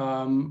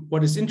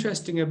 What is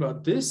interesting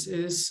about this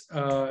is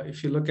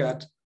if you look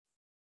at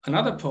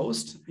another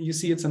post, you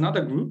see it's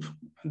another group,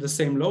 the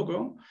same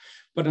logo,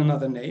 but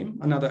another name,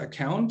 another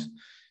account,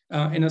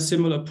 in a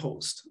similar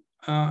post.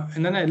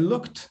 And then I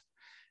looked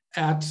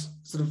at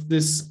sort of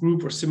this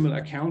group or similar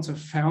accounts and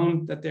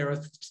found that there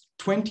are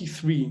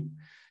 23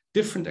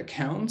 different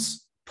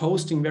accounts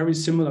posting very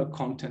similar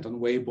content on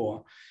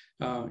Weibo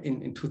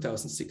in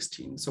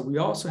 2016. So we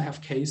also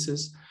have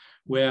cases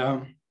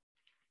where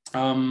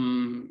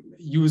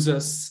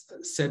users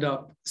set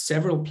up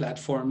several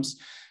platforms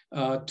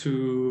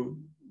to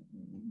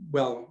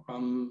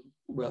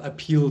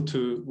appeal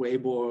to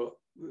Weibo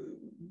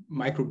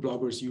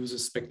microbloggers,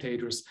 users,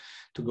 spectators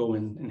to go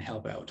and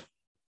help out.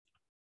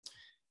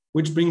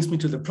 Which brings me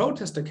to the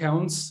protest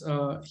accounts.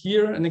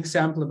 Here, an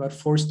example about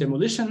forced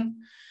demolition.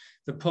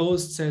 The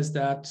post says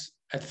that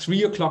at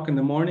 3 o'clock in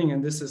the morning,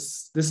 and this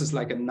is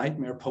like a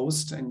nightmare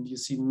post, and you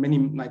see many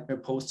nightmare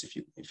posts if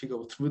you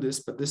go through this,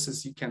 but this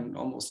is, you can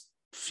almost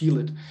feel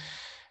it,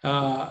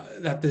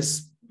 that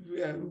this,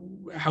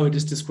 how it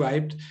is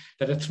described,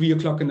 that at 3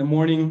 o'clock in the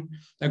morning,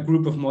 a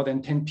group of more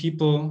than 10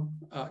 people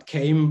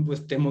came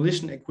with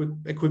demolition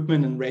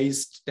equipment and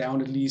razed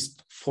down at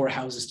least 4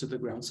 houses to the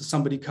ground. So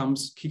somebody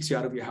comes, kicks you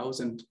out of your house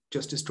and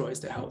just destroys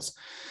the house.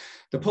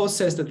 The post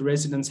says that the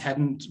residents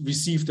hadn't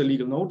received a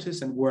legal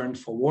notice and weren't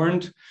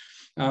forewarned.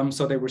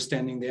 So they were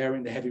standing there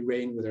in the heavy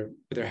rain with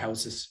their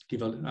houses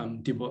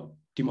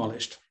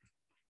demolished.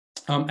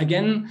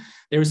 Again,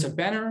 there is a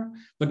banner,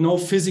 but no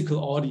physical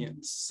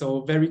audience.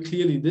 So very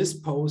clearly, this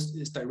post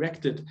is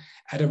directed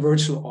at a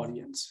virtual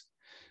audience.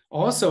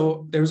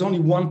 Also, there's only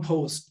one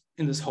post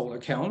in this whole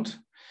account.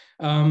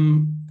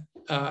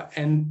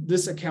 And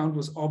this account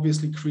was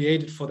obviously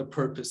created for the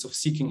purpose of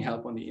seeking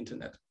help on the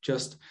internet,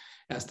 just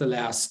as the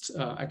last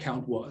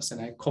account was.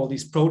 And I call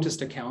these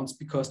protest accounts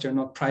because they're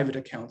not private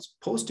accounts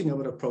posting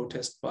about a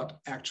protest, but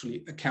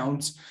actually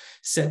accounts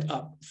set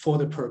up for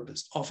the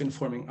purpose of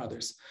informing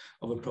others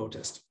of a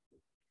protest.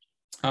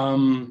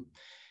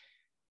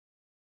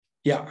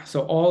 Yeah,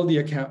 so all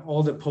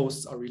the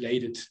posts are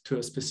related to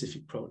a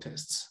specific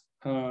protests.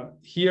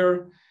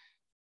 Here,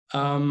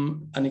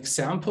 an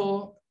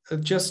example,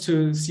 just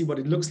to see what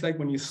it looks like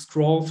when you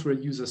scroll through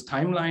a user's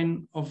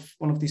timeline of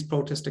one of these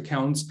protest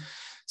accounts.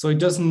 So it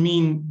doesn't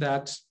mean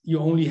that you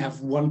only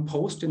have one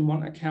post in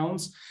one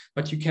account,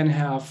 but you can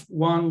have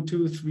 1,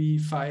 2, 3,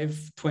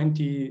 5,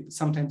 20,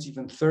 sometimes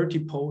even 30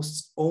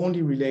 posts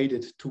only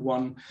related to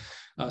one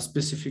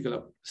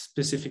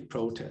specific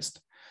protest.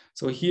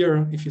 So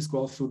here, if you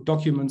scroll through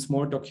documents,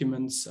 more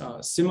documents,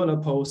 similar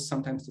posts,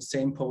 sometimes the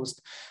same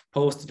post,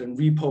 posted and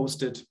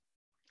reposted,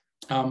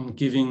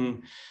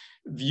 giving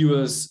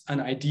viewers an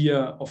idea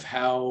of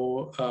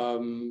how,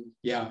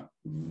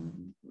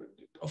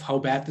 of how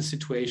bad the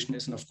situation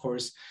is, and of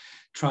course,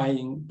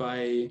 trying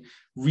by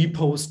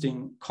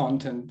reposting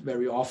content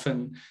very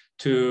often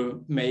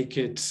to make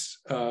it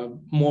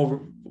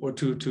more, or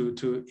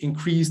to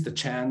increase the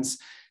chance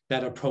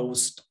that a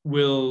post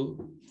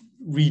will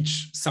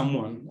reach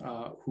someone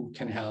who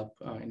can help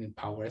and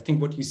empower. I think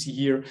what you see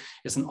here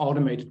is an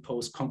automated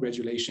post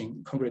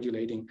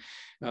congratulating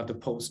the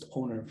post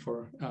owner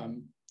for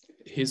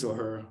his or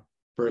her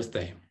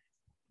birthday.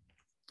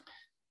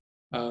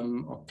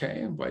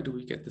 Okay, why do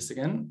we get this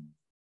again?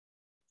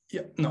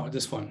 Yeah, no,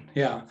 this one,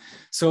 yeah.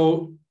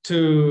 So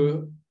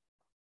to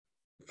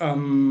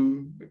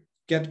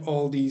get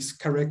all these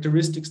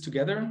characteristics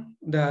together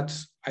that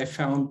I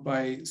found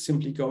by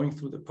simply going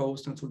through the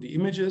post and through the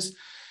images,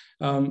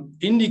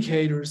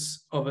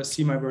 indicators of a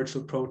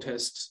semi-virtual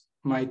protest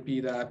might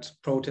be that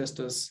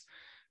protesters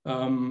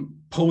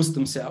post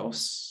themselves.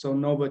 So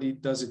nobody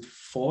does it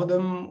for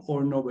them,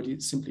 or nobody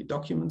simply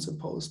documents a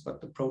post,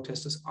 but the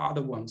protesters are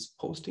the ones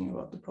posting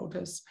about the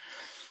protests.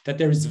 That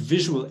there is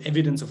visual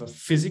evidence of a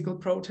physical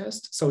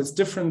protest. So it's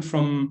different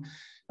from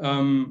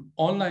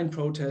online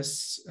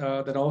protests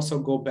that also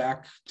go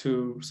back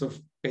to sort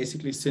of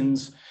basically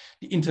since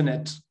the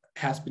internet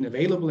has been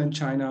available in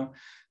China.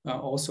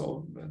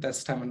 Also,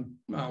 that's time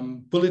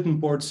on bulletin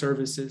board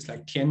services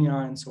like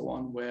Tianya and so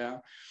on,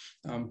 where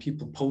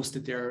people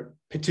posted their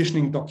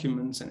petitioning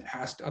documents and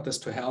asked others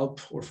to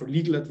help or for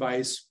legal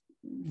advice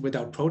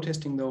without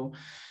protesting though.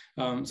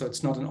 So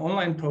it's not an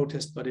online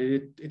protest, but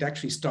it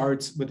actually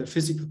starts with a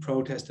physical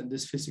protest, and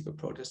this physical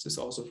protest is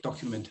also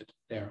documented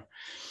there.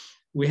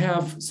 We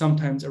have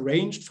sometimes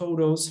arranged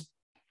photos.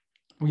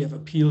 We have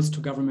appeals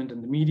to government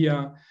and the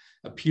media,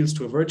 appeals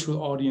to a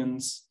virtual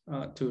audience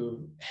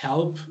to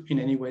help in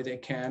any way they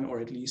can,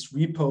 or at least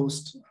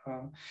repost,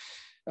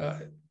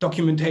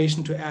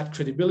 documentation to add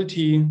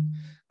credibility,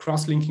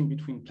 cross-linking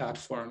between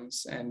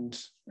platforms, and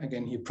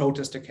again here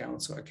protest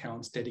accounts, or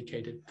accounts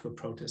dedicated to a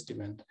protest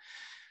event.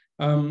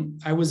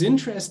 I was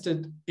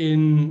interested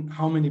in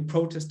how many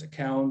protest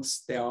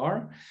accounts there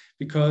are,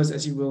 because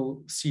as you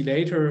will see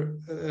later,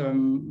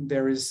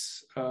 there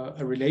is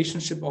a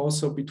relationship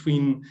also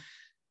between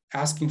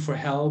asking for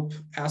help,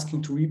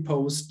 asking to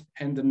repost,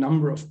 and the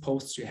number of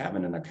posts you have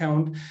in an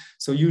account.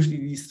 So usually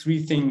these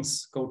three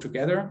things go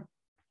together.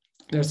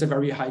 There's a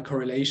very high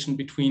correlation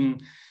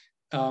between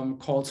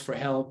calls for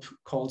help,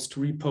 calls to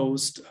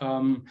repost,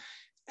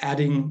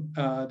 adding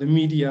the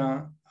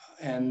media,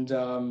 and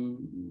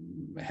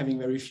having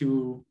very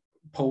few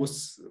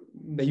posts.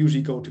 They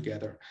usually go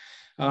together.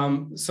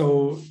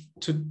 So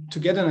to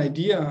get an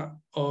idea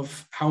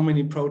of how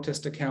many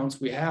protest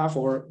accounts we have,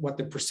 or what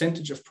the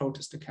percentage of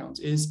protest accounts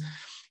is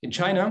in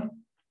China,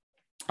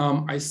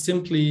 I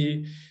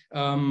simply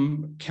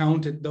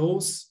counted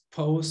those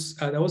posts,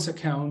 those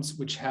accounts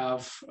which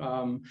have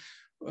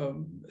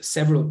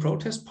several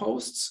protest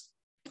posts,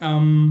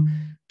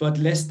 but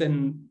less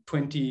than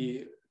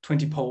 20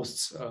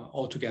 posts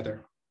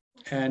altogether.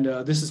 And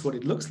this is what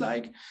it looks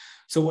like.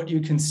 So what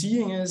you can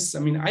see is, I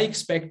mean, I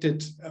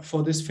expected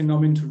for this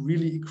phenomenon to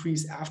really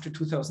increase after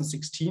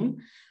 2016,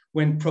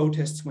 when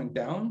protests went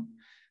down.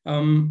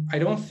 I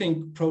don't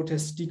think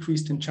protests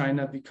decreased in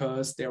China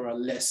because there are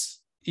less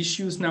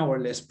issues now or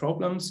less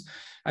problems.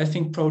 I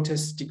think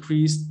protests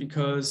decreased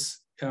because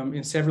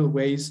in several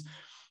ways,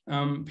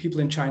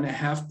 people in China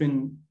have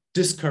been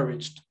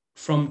discouraged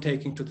from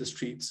taking to the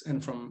streets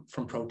and from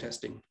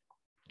protesting.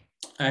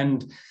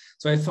 And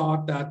so I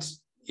thought that,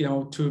 you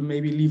know, to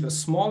maybe leave a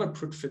smaller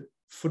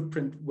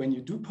footprint when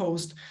you do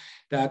post,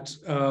 that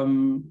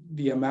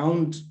the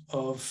amount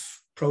of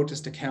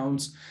protest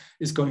accounts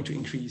is going to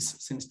increase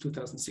since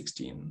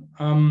 2016.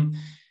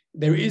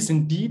 There is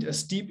indeed a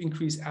steep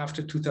increase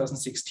after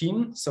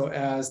 2016. So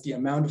as the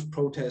amount of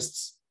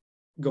protests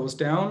goes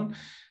down,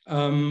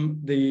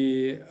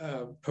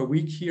 per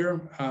week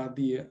here,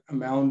 the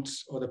amount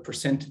or the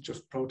percentage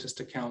of protest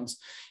accounts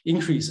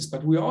increases.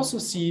 But we also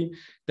see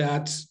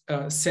that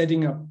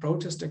setting up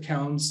protest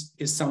accounts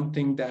is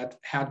something that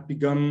had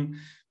begun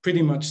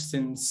pretty much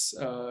since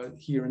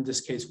here in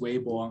this case,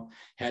 Weibo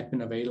had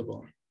been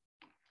available.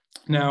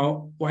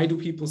 Now, why do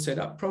people set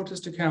up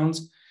protest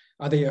accounts?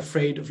 Are they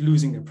afraid of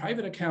losing their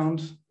private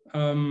account?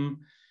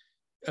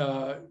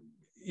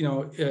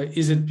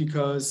 Is it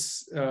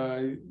because,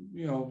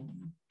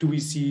 do we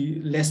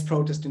see less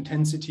protest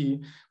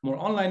intensity, more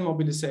online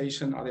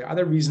mobilization? Are there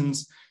other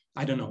reasons?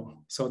 I don't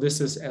know. So this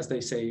is, as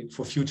they say,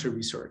 for future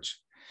research.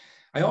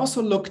 I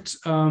also looked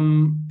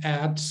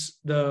at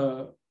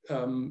the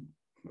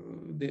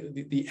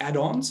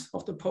add-ons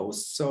of the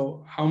post.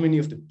 So how many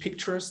of the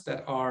pictures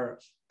that are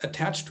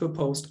attached to a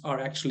post are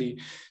actually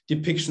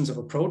depictions of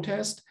a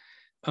protest,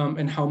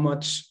 and how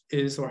much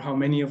is, or how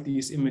many of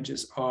these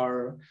images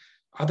are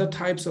other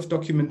types of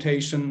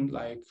documentation,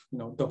 like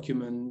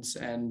documents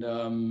and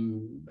all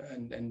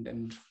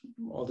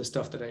the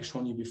stuff that I've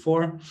shown you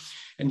before.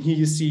 And here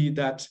you see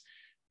that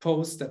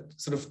post, that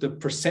sort of the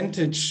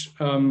percentage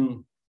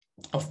of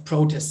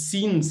protest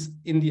scenes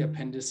in the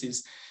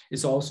appendices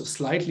is also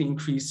slightly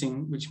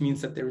increasing, which means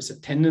that there is a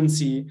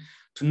tendency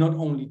to not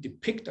only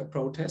depict a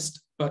protest,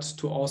 but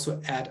to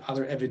also add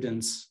other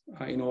evidence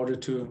in order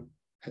to,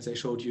 as I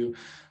showed you,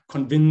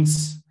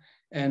 convince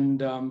and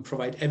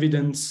provide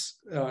evidence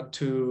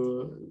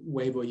to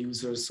Weibo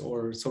users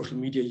or social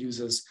media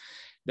users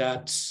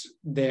that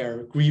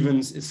their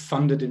grievance is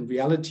funded in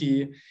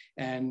reality,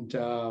 and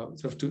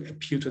sort of to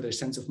appeal to their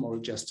sense of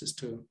moral justice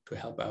to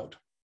help out.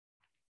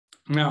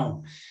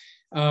 Now,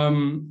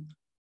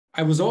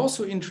 I was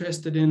also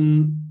interested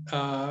in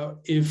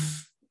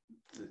if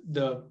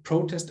the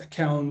protest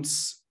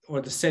accounts or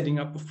the setting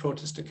up of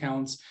protest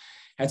accounts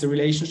has a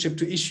relationship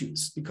to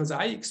issues, because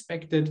I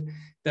expected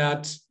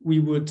that we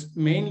would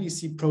mainly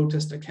see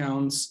protest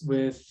accounts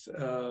with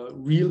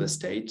real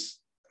estate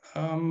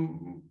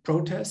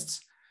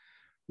protests.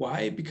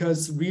 Why?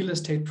 Because real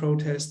estate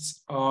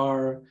protests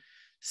are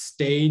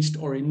staged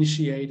or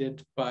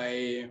initiated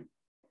by,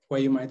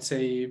 well, you might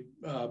say,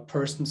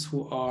 persons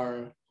who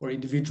are, or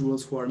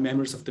individuals who are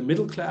members of the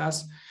middle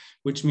class,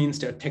 which means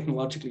they're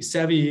technologically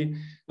savvy,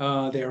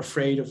 they're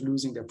afraid of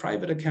losing their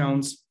private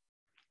accounts.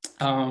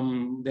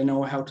 They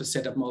know how to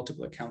set up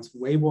multiple accounts for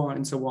Weibo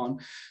and so on.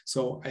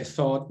 So I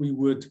thought we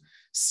would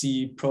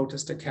see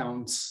protest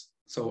accounts,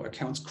 so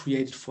accounts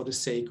created for the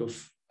sake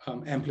of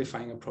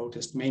amplifying a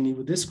protest, mainly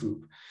with this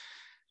group.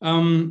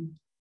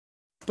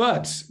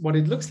 But what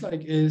it looks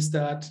like is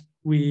that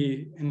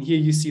and here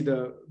you see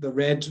the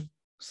red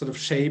sort of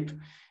shape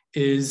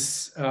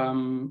is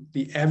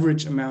the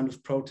average amount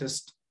of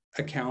protest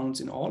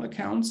accounts in all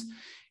accounts.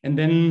 And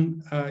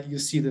then you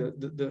see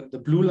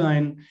the blue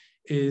line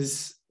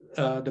is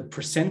the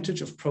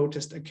percentage of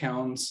protest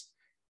accounts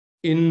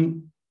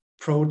in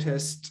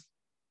protest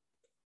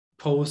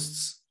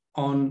posts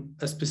on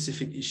a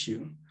specific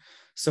issue.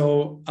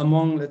 So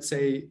among, let's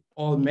say,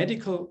 all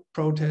medical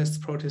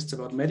protests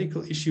about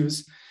medical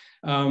issues,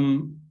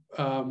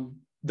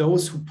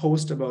 those who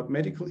post about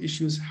medical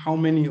issues, how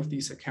many of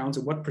these accounts,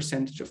 or what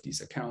percentage of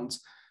these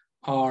accounts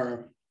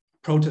are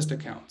protest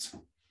accounts,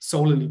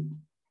 solely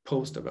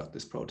post about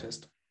this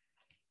protest.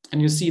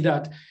 And you see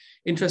that,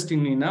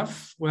 interestingly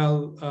enough,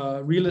 well,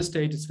 real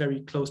estate is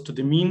very close to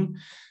the mean,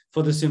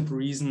 for the simple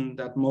reason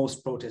that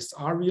most protests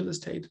are real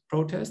estate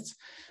protests.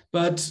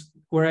 But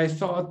where I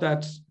thought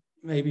that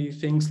maybe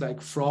things like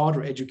fraud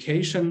or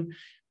education,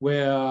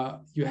 where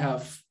you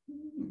have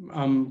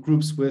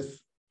groups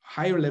with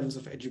higher levels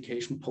of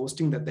education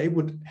posting, that they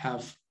would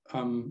have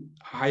a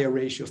higher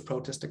ratio of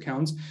protest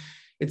accounts.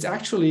 It's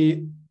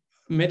actually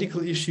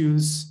medical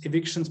issues,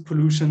 evictions,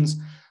 pollutions,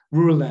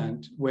 rural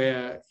land,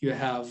 where you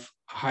have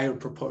a higher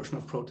proportion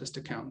of protest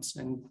accounts.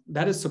 And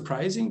that is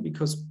surprising,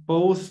 because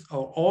both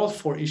or all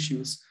four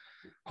issues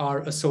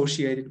are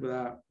associated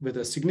with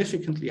a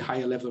significantly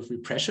higher level of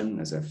repression,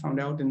 as I found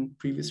out in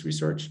previous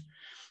research.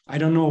 I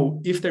don't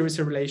know if there is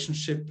a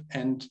relationship,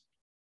 and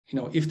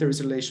if there is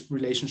a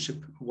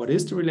relationship, what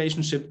is the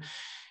relationship?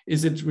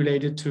 Is it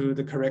related to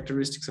the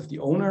characteristics of the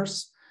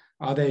owners?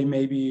 Are they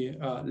maybe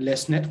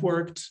less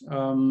networked?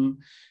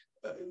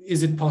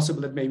 Is it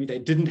possible that maybe they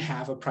didn't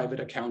have a private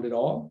account at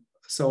all?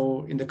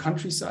 So in the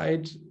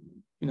countryside,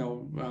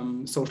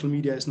 social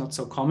media is not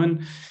so common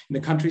in the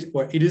country,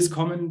 or it is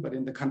common, but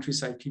in the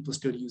countryside, people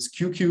still use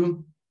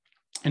QQ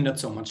and not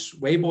so much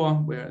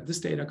Weibo, where this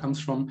data comes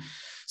from.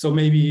 So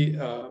maybe,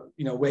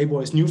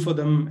 Weibo is new for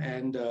them,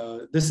 and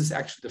this is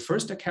actually the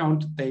first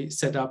account they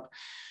set up.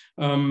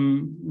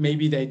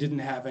 Maybe they didn't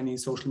have any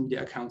social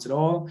media accounts at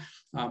all.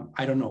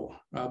 I don't know,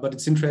 but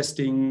it's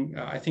interesting.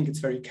 I think it's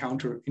very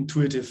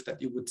counterintuitive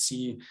that you would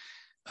see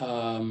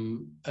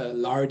a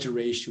larger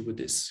ratio with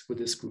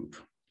this group.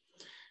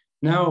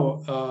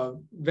 Now,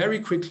 very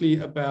quickly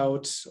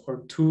about,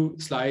 or 2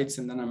 slides,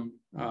 and then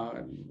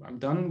I'm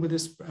done with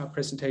this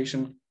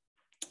presentation.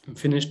 I'm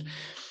finished.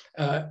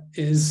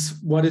 Is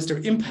what is their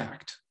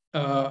impact?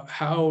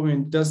 How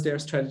does their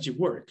strategy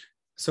work?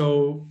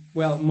 So,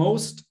 well,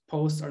 most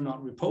posts are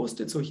not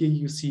reposted. So here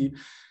you see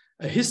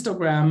a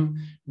histogram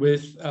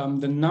with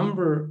the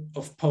number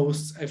of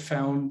posts I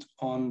found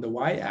on the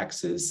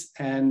y-axis,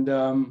 and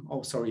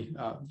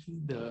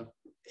the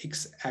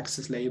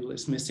x-axis label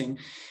is missing,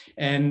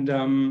 and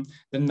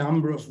the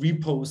number of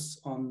reposts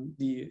on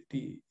the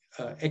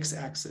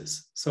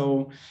x-axis.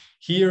 So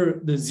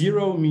here the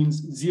 0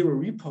 means 0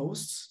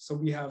 reposts. So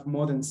we have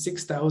more than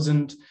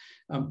 6,000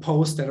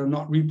 posts that are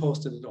not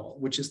reposted at all,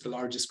 which is the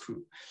largest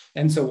group,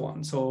 and so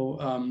on. So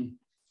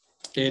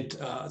it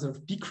sort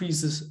of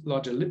decreases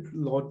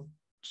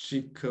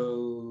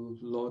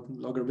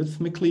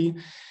logarithmically.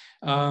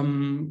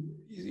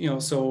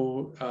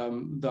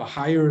 The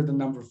higher the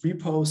number of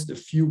reposts,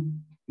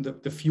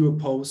 the fewer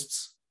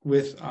posts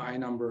with a high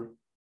number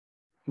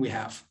we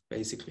have,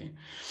 basically.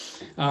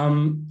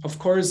 Of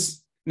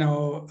course,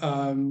 now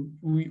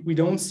we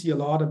don't see a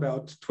lot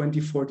about 20,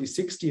 40,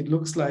 60. It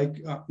looks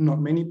like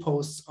not many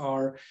posts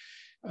are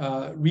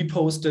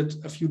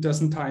reposted a few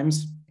dozen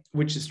times,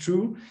 which is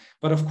true.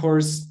 But of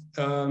course,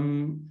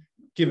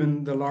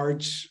 given the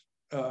large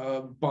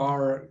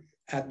bar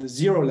at the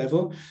 0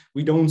 level,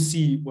 we don't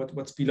see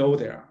what's below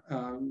there,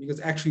 because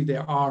actually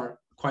there are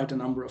quite a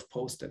number of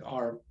posts that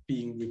are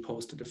being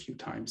reposted a few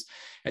times,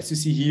 as you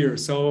see here.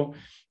 So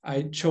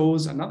I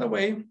chose another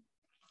way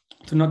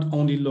to not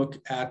only look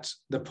at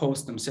the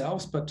posts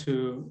themselves, but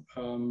to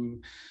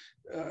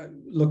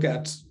look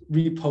at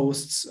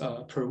reposts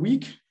per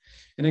week.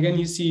 And again,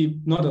 you see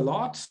not a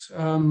lot.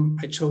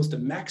 I chose the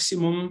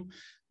maximum,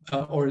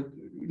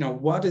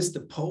 what is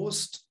the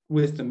post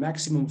with the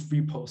maximum of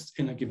reposts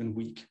in a given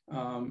week.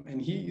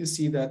 And here you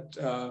see that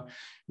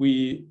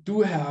we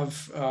do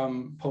have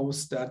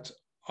posts that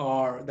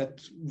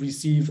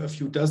receive a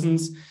few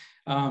dozens,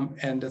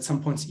 and at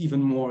some points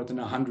even more than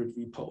 100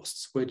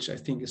 reposts, which I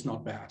think is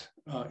not bad.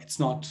 It's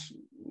not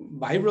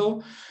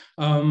viral,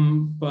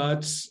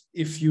 but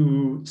if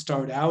you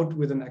start out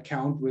with an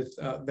account with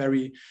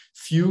very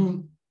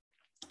few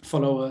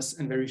followers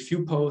and very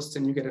few posts,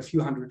 and you get a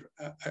few hundred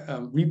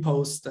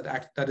reposts,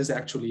 that is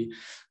actually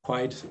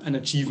quite an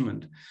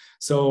achievement.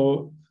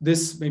 So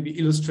this maybe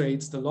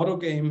illustrates the Lotto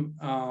game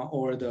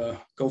or the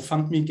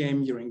GoFundMe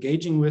game you're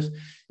engaging with.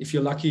 If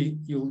you're lucky,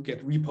 you'll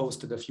get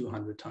reposted a few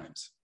hundred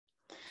times.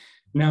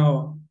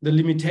 Now, the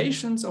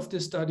limitations of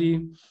this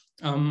study,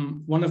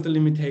 one of the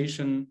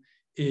limitations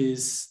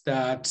is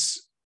that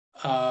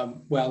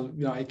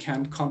I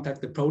can't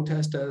contact the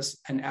protesters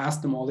and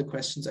ask them all the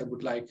questions I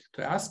would like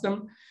to ask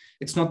them.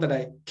 It's not that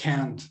I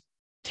can't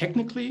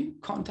technically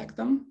contact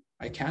them.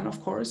 I can,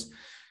 of course,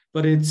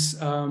 but it's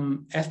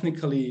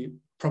ethnically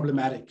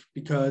problematic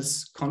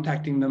because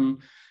contacting them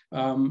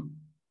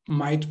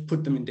might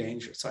put them in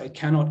danger. So I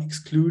cannot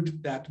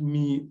exclude that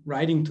me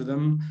writing to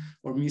them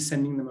or me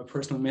sending them a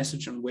personal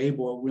message on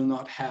Weibo will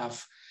not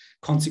have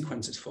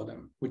consequences for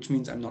them, which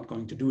means I'm not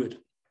going to do it.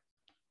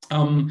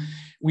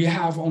 We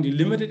have only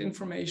limited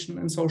information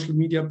in social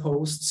media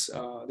posts.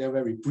 They're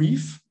very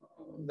brief.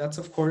 That's,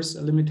 of course,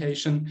 a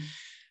limitation.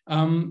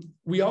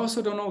 We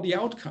also don't know the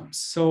outcomes.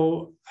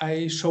 So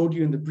I showed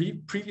you in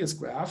the previous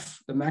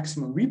graph the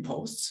maximum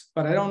reposts,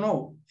 but I don't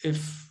know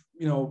if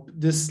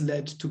this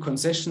led to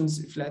concessions,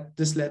 if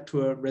this led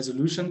to a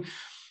resolution.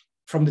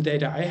 From the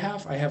data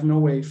I have no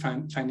way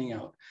finding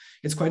out.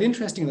 It's quite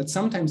interesting that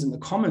sometimes in the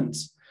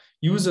comments,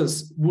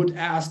 users would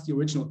ask the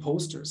original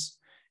posters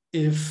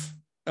if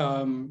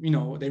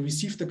they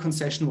received the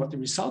concession, what the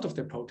result of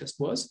their protest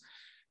was,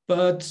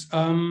 but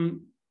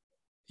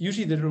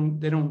usually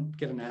they don't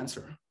get an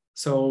answer.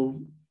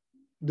 So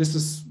this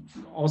is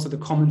also, the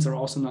comments are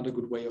also not a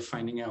good way of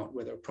finding out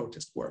whether a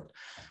protest worked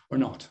or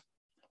not.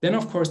 Then,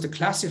 of course, the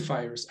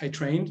classifiers I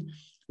trained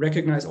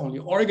recognize only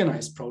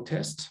organized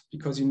protest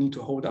because you need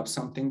to hold up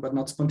something, but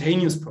not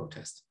spontaneous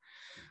protest.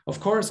 Of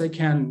course, I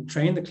can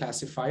train the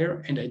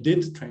classifier, and I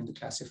did train the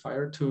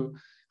classifier to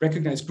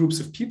recognize groups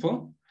of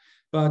people,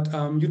 but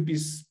you'd be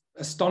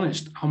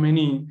astonished how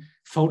many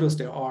photos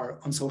there are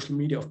on social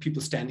media of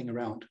people standing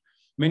around,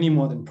 many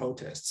more than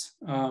protests.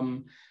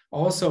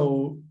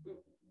 Also,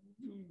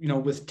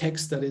 with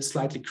text that is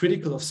slightly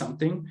critical of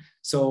something.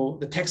 So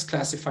the text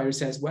classifier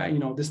says,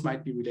 well, this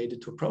might be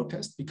related to a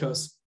protest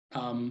because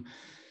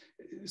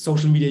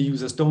social media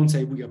users don't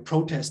say we are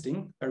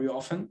protesting very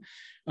often.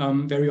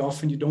 Very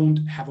often you don't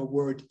have a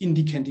word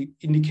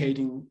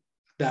indicating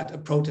that a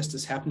protest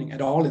is happening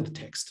at all in the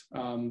text.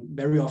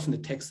 Very often the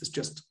text is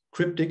just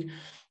cryptic,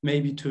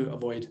 maybe to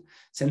avoid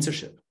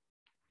censorship.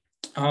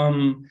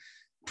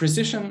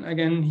 Precision,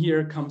 again,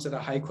 here comes at a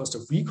high cost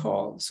of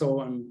recall. So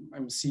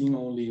I'm seeing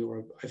only,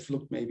 or I've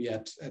looked maybe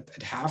at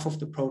half of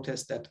the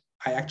protests that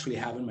I actually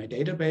have in my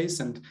database,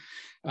 and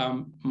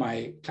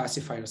my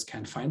classifiers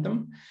can't find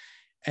them.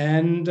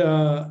 And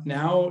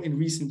now in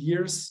recent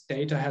years,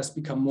 data has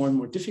become more and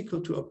more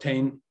difficult to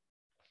obtain.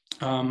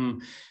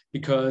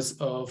 because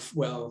of,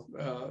 well,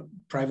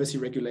 privacy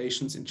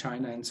regulations in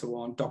China and so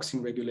on,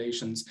 doxing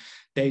regulations,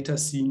 data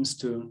seems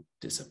to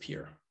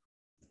disappear.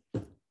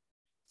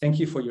 Thank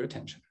you for your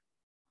attention.